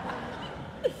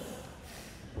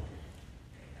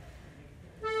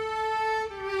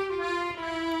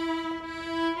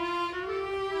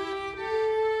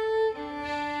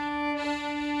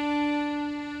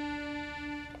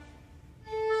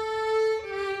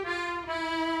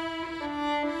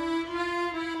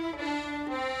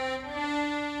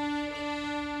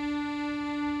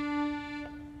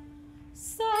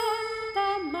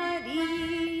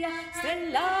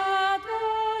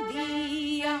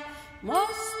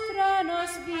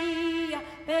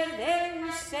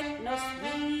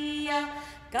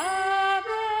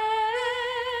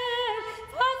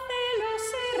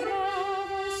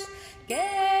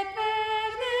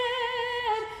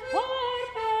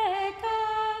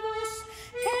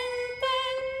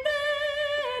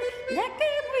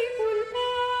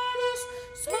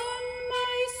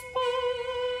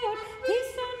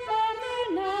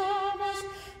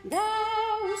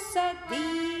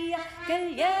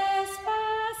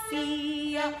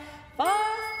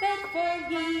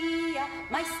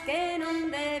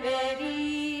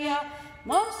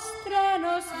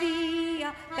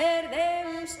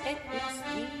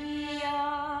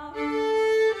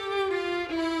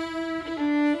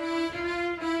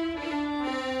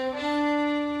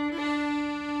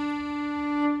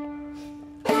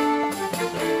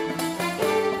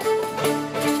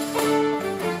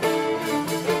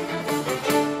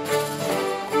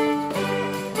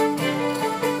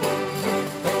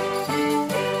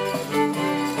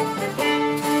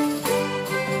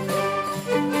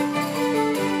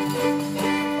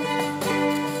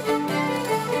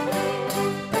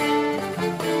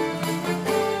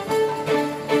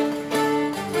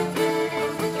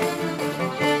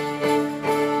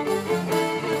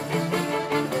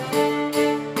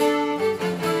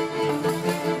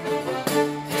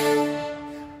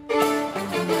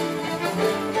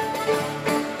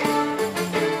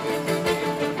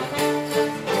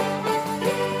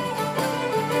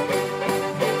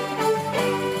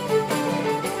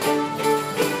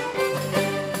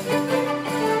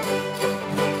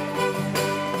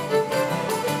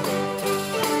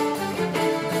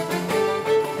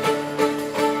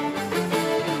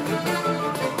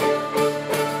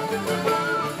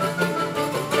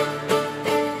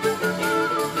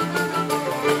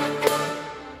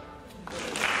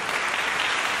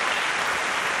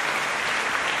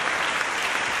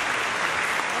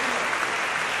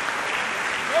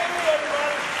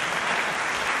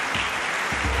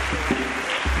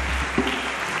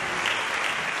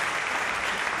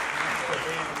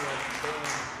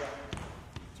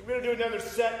 Another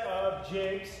set of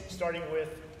jigs, starting with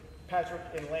Patrick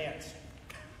and Lance.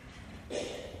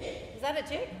 Is that a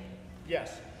jig?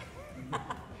 Yes.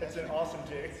 It's an awesome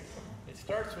jig. It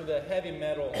starts with a heavy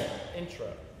metal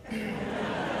intro.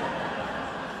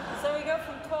 So we go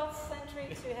from 12th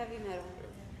century to heavy metal.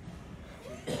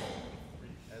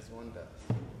 As one does.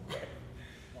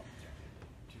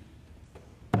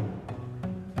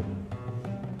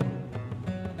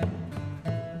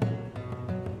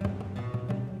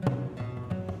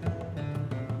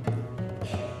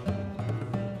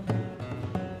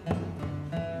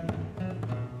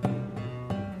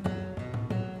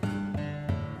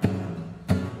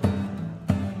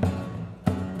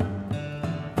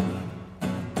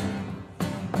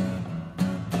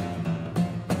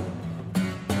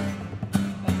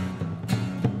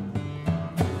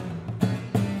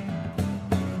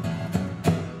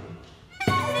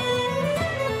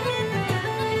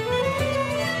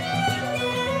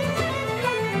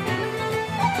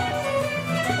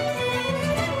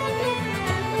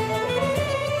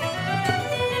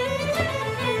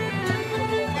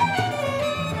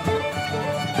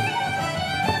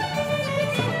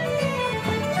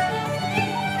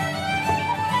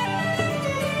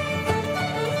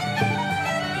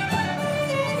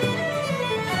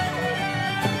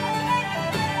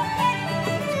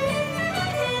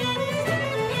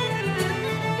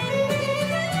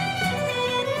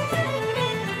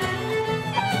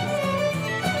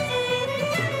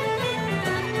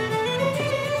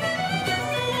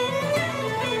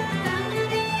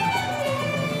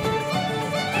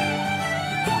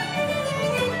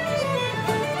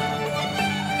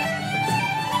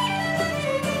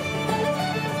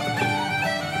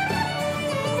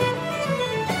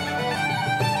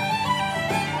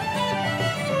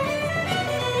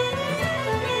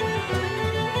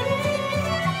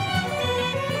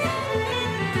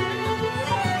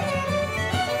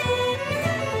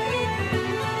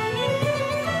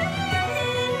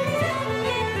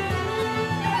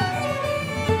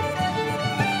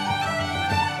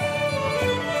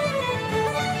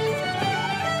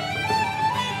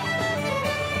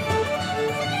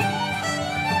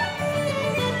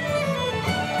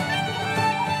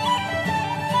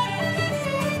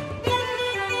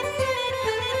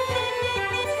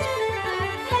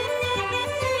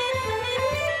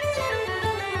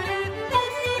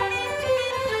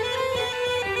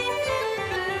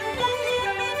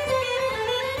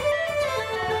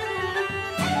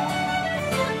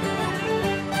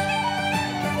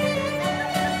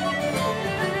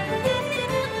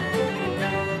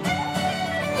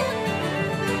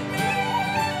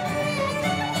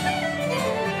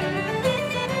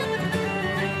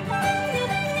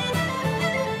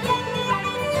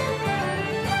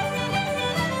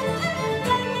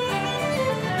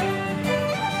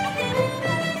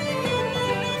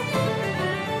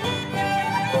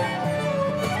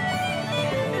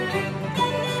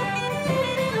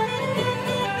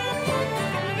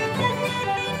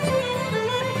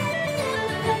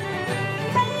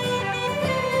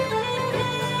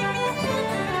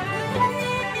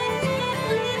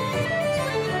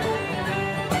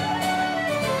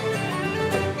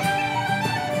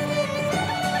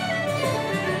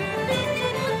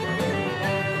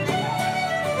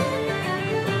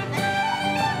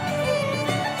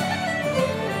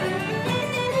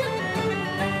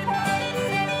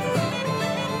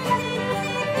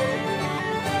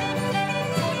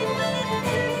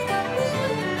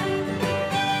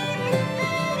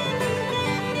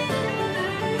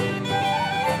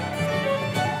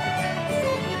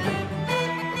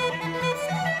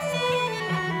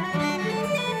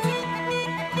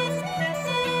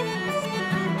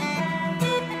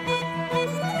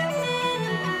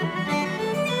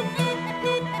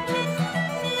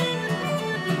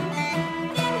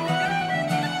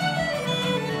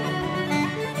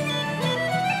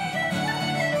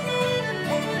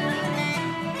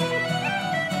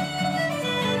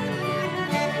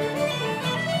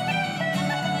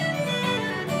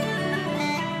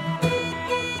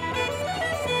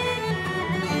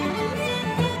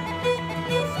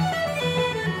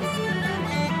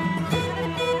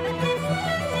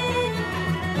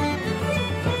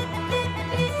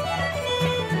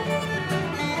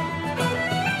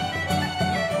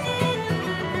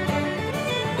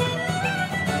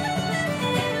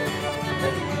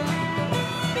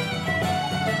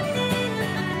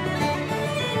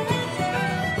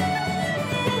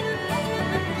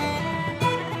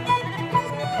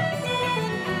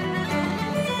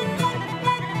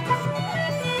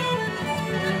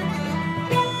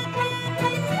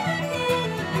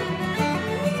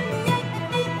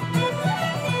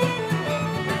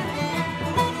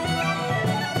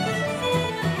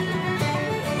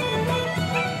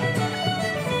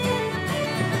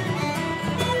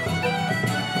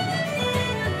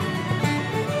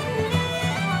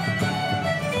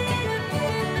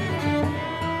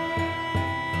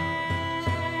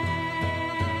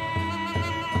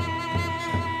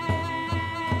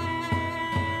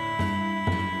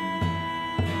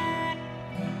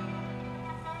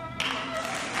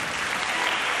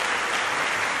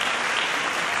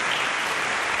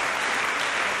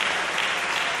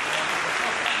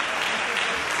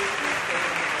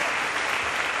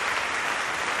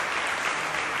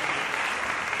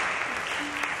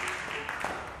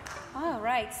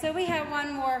 right, so we have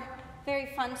one more very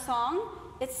fun song.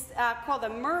 It's called a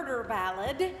murder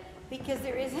ballad because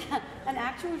there is an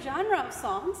actual genre of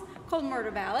songs called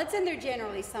murder ballads, and they're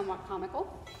generally somewhat comical,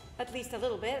 at least a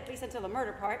little bit, at least until the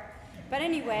murder part. But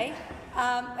anyway,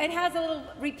 it has a little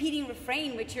repeating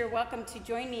refrain, which you're welcome to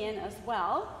join me in as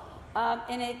well.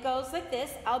 And it goes like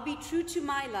this: I'll be true to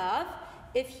my love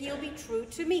if he'll be true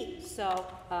to me. So,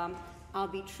 I'll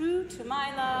be true to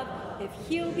my love if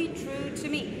he'll be true to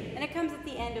me. And it comes at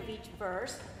the end of each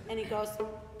verse, and it goes,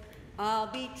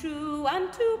 I'll be true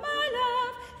unto my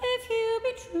love if he'll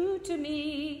be true to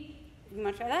me. You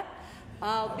want to try that?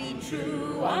 I'll be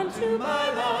true unto my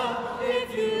love if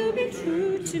he'll be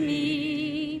true to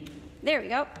me. There we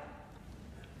go.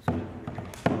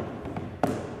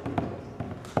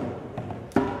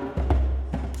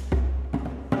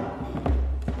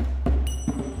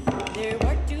 There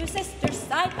were two sisters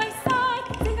side by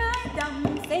side, sing I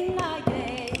dum, sing I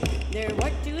day. There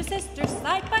were two sisters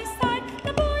side by side,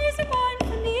 the boy is one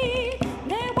for me.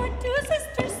 There were two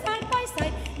sisters side by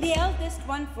side, the eldest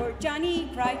one for Johnny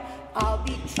cried, I'll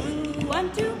be true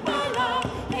unto my love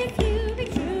if you be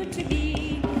true to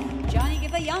me. Johnny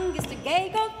gave the youngest a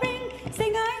gay gold ring,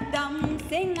 sing I dum,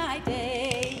 sing I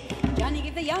day. Johnny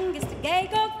gave the youngest a gay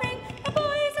gold ring, the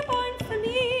boy is born for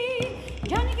me.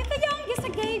 Johnny gave the youngest a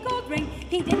gay gold ring,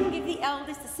 he didn't give the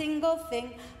eldest a single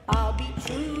thing. I'll be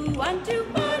true unto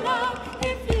my love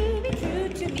if you be true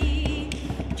to me.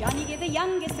 Johnny gave the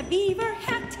youngest a beaver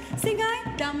hat, sing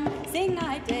I dum, sing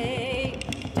I day.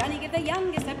 Johnny gave the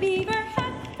youngest a beaver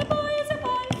hat, the boy is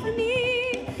born for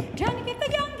me. Johnny gave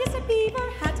the youngest a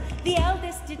beaver hat, the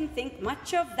eldest didn't think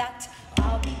much of that.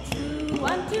 I'll be true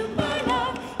unto my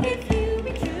love if you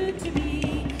be true to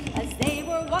me. As they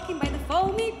were walking by the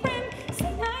foamy brim,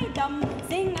 sing I dum,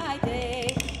 sing I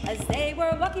day. As they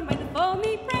were walking by the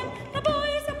foamy brim, the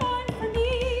boys are born for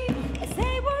me. As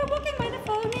they were walking by the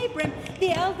foamy brim,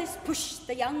 the eldest pushed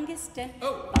the youngest in.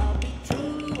 I'll be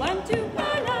true unto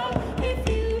my love if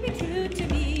you be true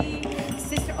to me.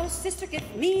 Sister, oh sister,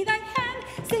 give me thy hand,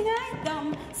 sing I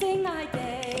dum, sing I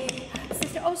day.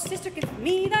 Sister, oh sister, give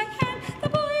me thy hand, the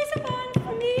boys are born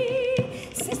for me.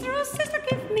 Sister, oh sister,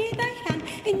 give me thy hand,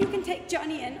 and you can take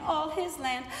Johnny and all his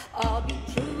land. I'll be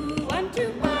true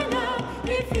unto my love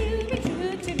if you be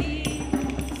true to me.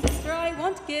 Sister, I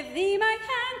won't give thee my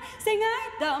hand, sing I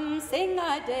dum, sing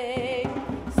I day.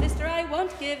 Sister, I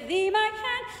won't give thee my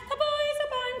hand, the boys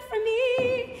are born for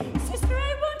me. Sister,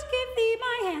 I won't give thee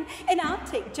my hand, and I'll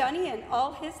take Johnny and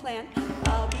all his land.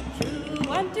 I'll be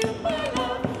true unto my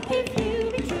love if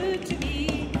you be true to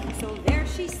me. So there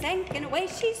she sank and away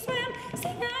she swam,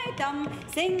 sing I dum,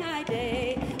 sing I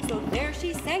day. So there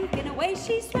she sank and away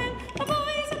she swam, the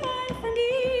boys are born for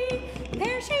me.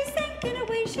 There she sank and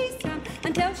away she swam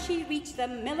until she reached the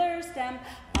miller's dam.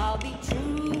 I'll be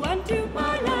true unto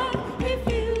my love if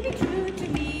you be true to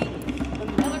me. The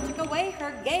miller took away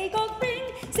her gay gold ring,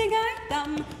 sing I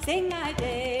dum, sing I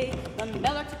day. The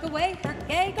miller took away her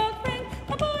gay gold ring,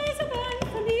 the boys are born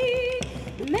for me.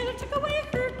 The miller took away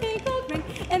her gay gold ring,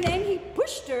 and then he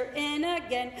pushed her in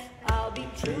again. I'll be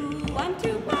true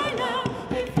unto my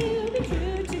love if you be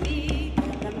true to me.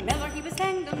 The miller, he was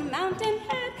hanged on the mountain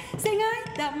head, sing I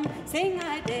dum, sing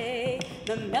I day.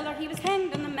 The miller, he was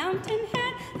hanged on the mountain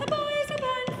head, the boys are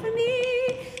born for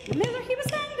me. The miller, he was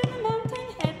hanged on the mountain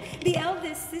head, the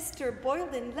eldest sister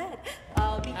boiled in lead.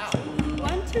 I'll be true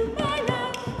unto my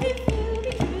love if you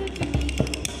be true to me.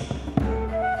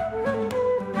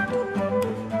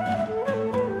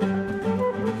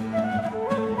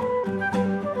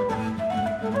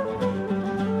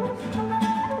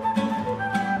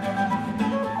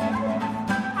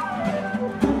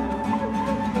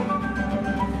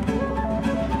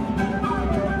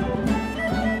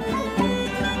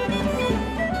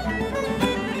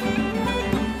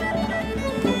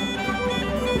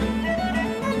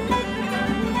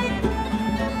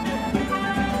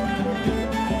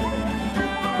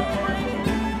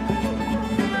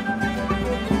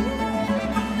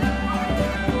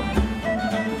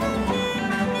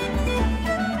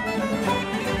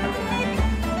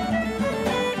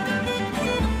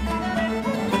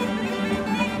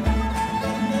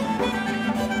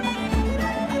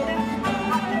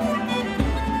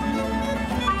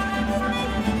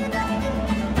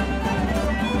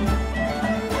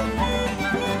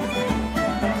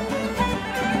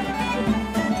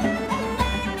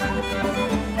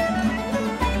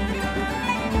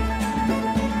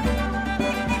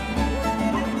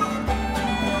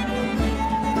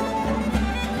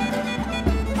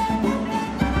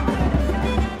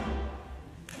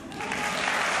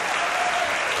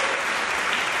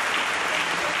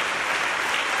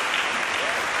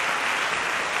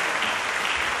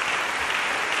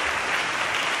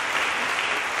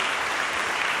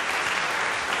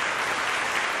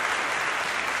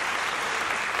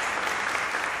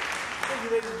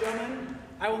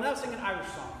 will now sing an Irish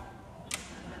song.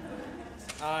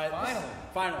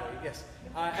 Finally, yes.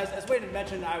 As Wade had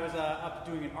mentioned, I was up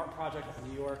doing an art project up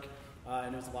in New York,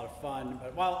 and it was a lot of fun.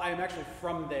 But while I am actually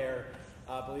from there,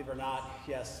 believe it or not,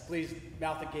 yes, please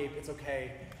mouth agape, it's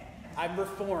okay. I'm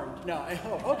reformed. No,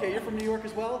 oh, okay, you're from New York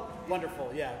as well?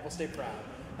 Wonderful, yeah, we'll stay proud.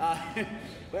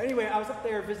 But anyway, I was up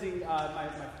there visiting my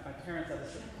parents at a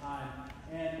certain time,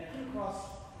 and I came across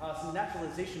some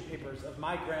naturalization papers of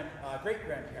my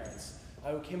great-grandparents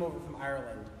who came over from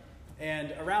Ireland.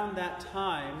 And around that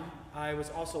time, I was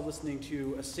also listening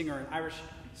to a singer, an Irish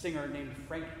singer named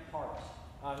Frank Hart,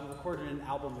 who recorded an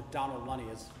album with Donald Lunny.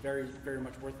 It's very, very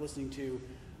much worth listening to.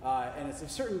 And it's a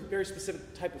certain very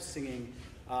specific type of singing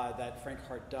that Frank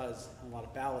Hart does, a lot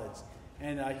of ballads.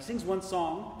 And he sings one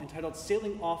song entitled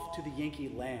Sailing Off to the Yankee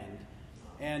Land.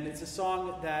 And it's a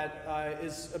song that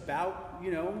is about,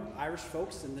 you know, Irish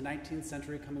folks in the 19th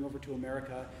century coming over to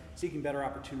America, seeking better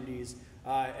opportunities,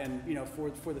 and, you know,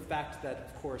 for the fact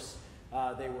that, of course,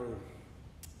 they were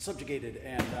subjugated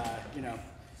and, you know,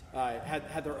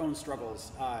 had their own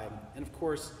struggles. And, of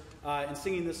course, in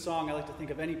singing this song, I like to think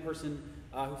of any person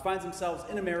who finds themselves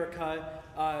in America,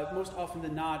 most often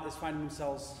than not, is finding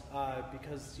themselves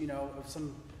because, you know, of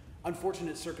some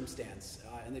unfortunate circumstance,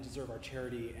 and they deserve our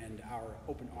charity and our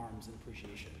open arms and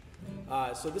appreciation.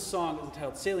 So this song is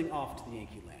entitled Sailing Off to the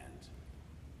Yankee Land.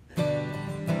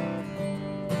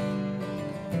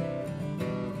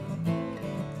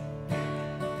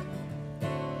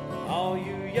 All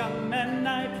you young men,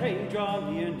 I pray, draw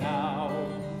near now,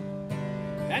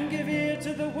 and give ear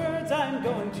to the words I'm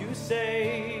going to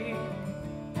say.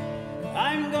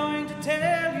 I'm going to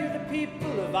tell you the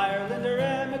people of Ireland are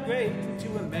emigrating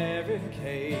to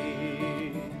America.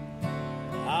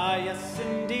 Ah, yes,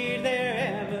 indeed, they're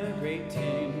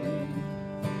emigrating.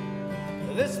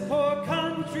 This poor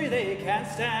country they can't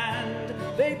stand.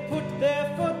 They put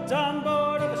their foot on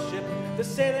board of a ship, they're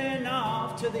sailing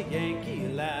off to the Yankee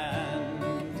land.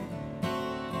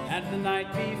 And the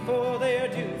night before they're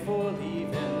due for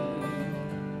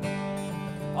leaving,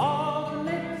 all the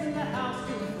neighbors in the house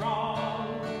do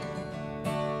throng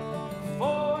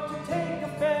for to take a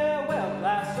farewell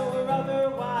glass or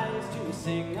otherwise to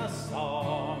sing a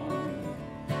song.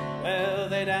 Well,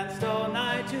 they danced all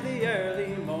night to the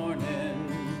early morning,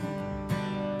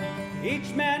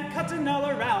 each man cutting all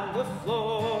around the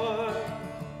floor.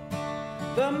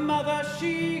 The mother,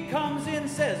 she comes in,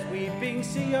 says, weeping,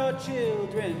 see your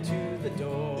children to the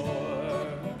door.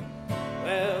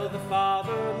 Well, the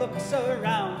father looks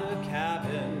around the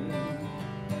cabin,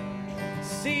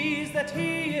 sees that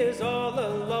he is all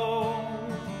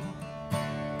alone.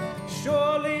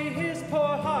 Surely his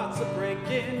poor heart's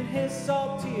a-breaking, his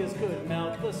salt tears could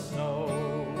melt the snow.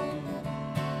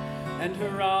 And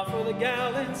hurrah for the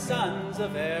gallant sons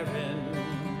of Erin,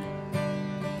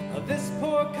 of this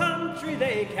poor country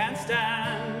they can't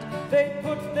stand. They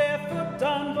put their foot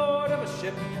on board of a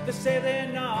ship, they're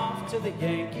sailing off to the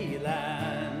Yankee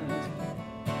land.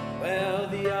 Well,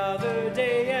 the other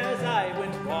day as I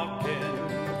went walking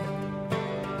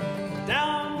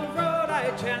down the road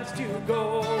I chanced to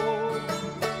go,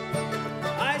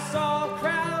 I saw a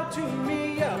crowd to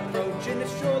me approaching, it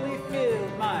surely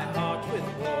filled my heart with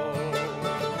woe.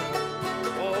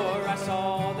 For I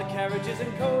saw the carriages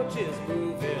and coaches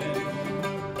moving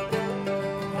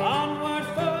onward,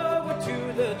 forward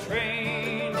to the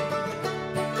train,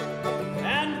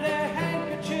 and their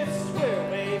handkerchiefs were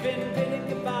waving, bidding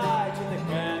goodbye to the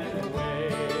grand way.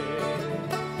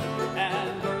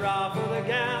 And hurrah for the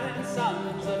gallant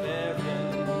sons of Erin,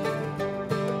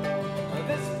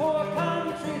 this poor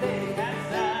country they can't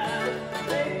stand.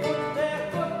 They put their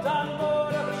foot on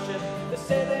board of a ship, they're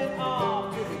sailing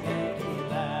off to the Yankee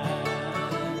land.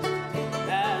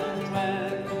 And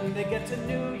when they get to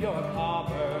New York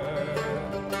Harbor,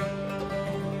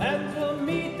 and we'll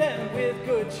meet them with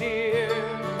good cheer,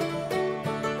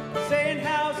 saying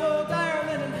how's old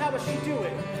Ireland and how is she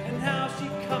doing and how's she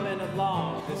coming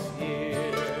along this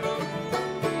year.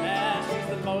 And she's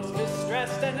the most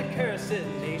distressed and accursed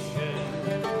nation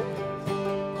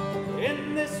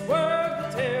in this world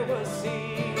that e'er was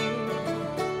seen.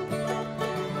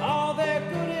 All their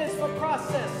good is for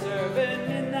process serving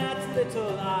in that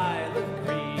little Isle of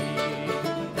Green.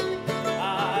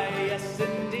 Ah, yes,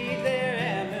 indeed, they're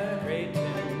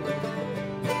emigrating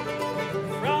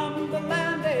from the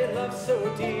land they love so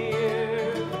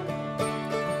dear.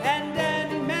 And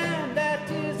any man that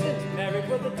isn't married,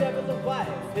 well, the devil a wife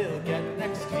he'll get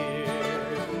next year.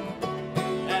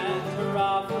 And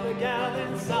hurrah for the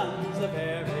gallant sons of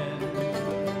Erin,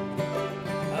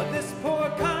 this poor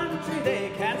country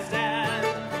they can't stand.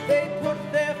 They put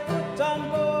their foot on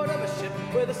board of a ship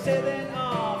where they're sailing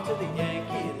on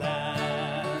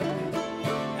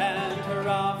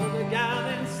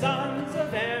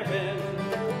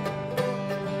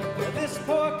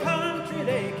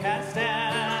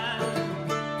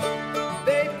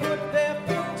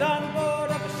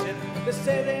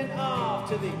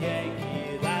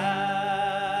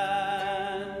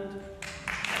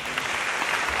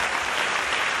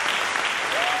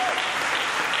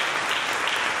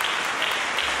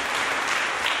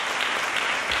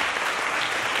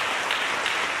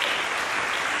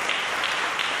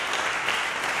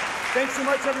Thanks so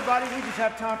much, everybody. We just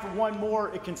have time for one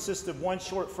more. It consists of one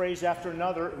short phrase after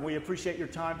another, and we appreciate your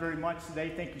time very much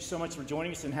today. Thank you so much for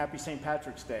joining us, and happy St.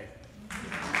 Patrick's Day.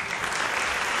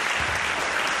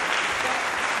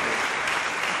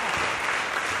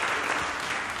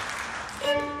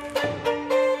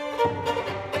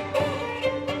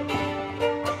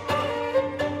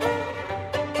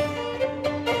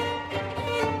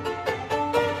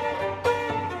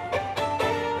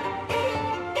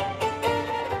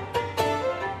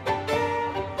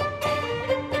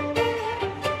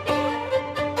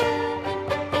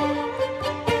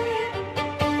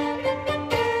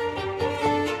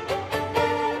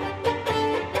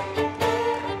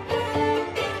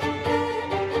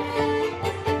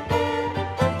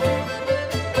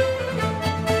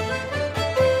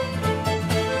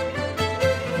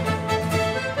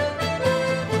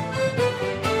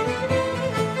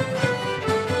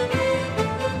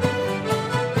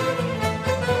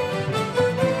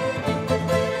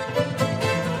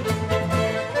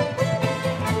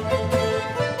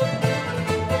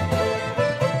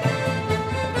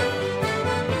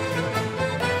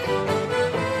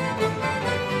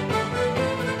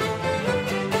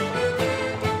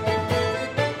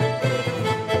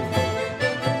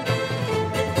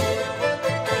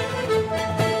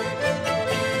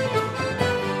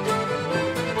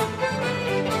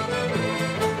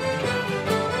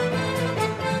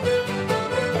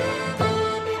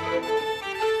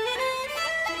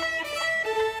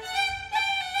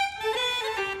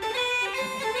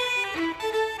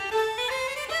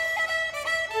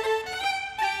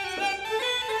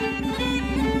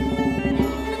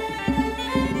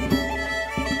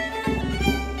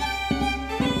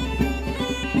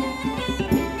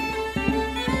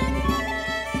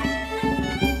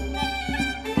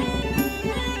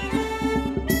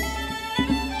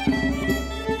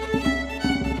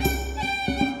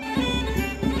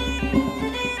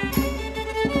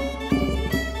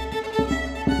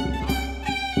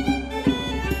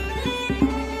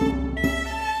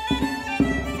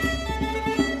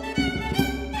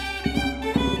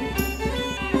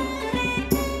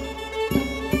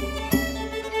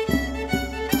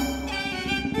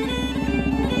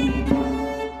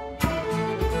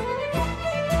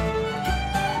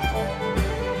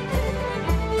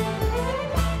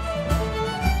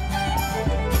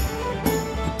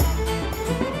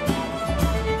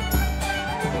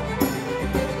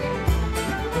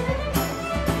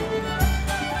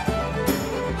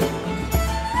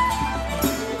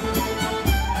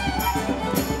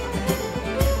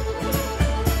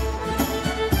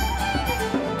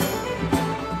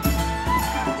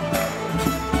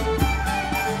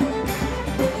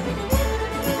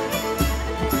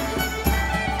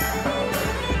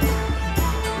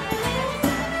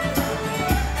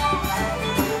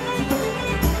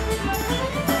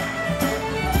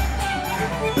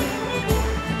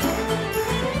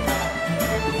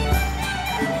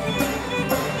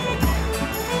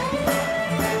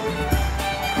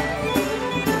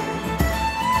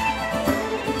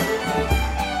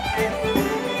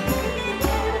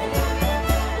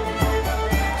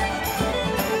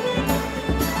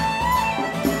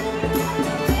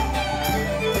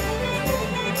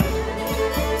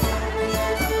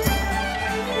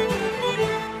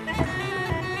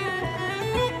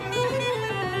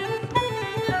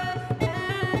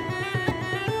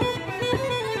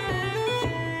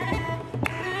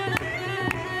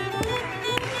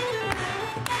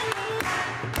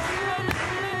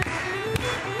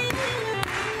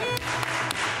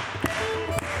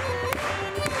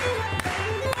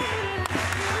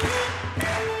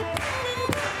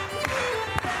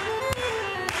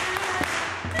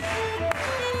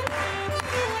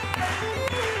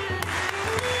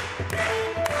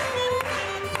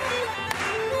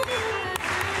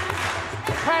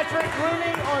 Patrick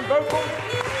Rooney on vocals.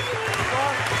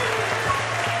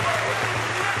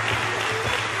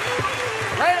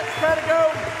 Lance Pedigo.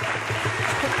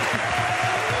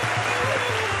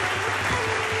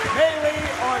 Maylee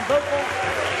on vocals.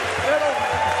 Fiddle.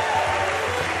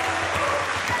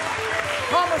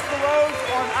 Thomas LaRose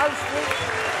on Our Street.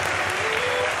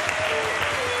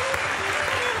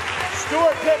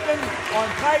 Stuart Pittman on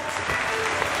pipes.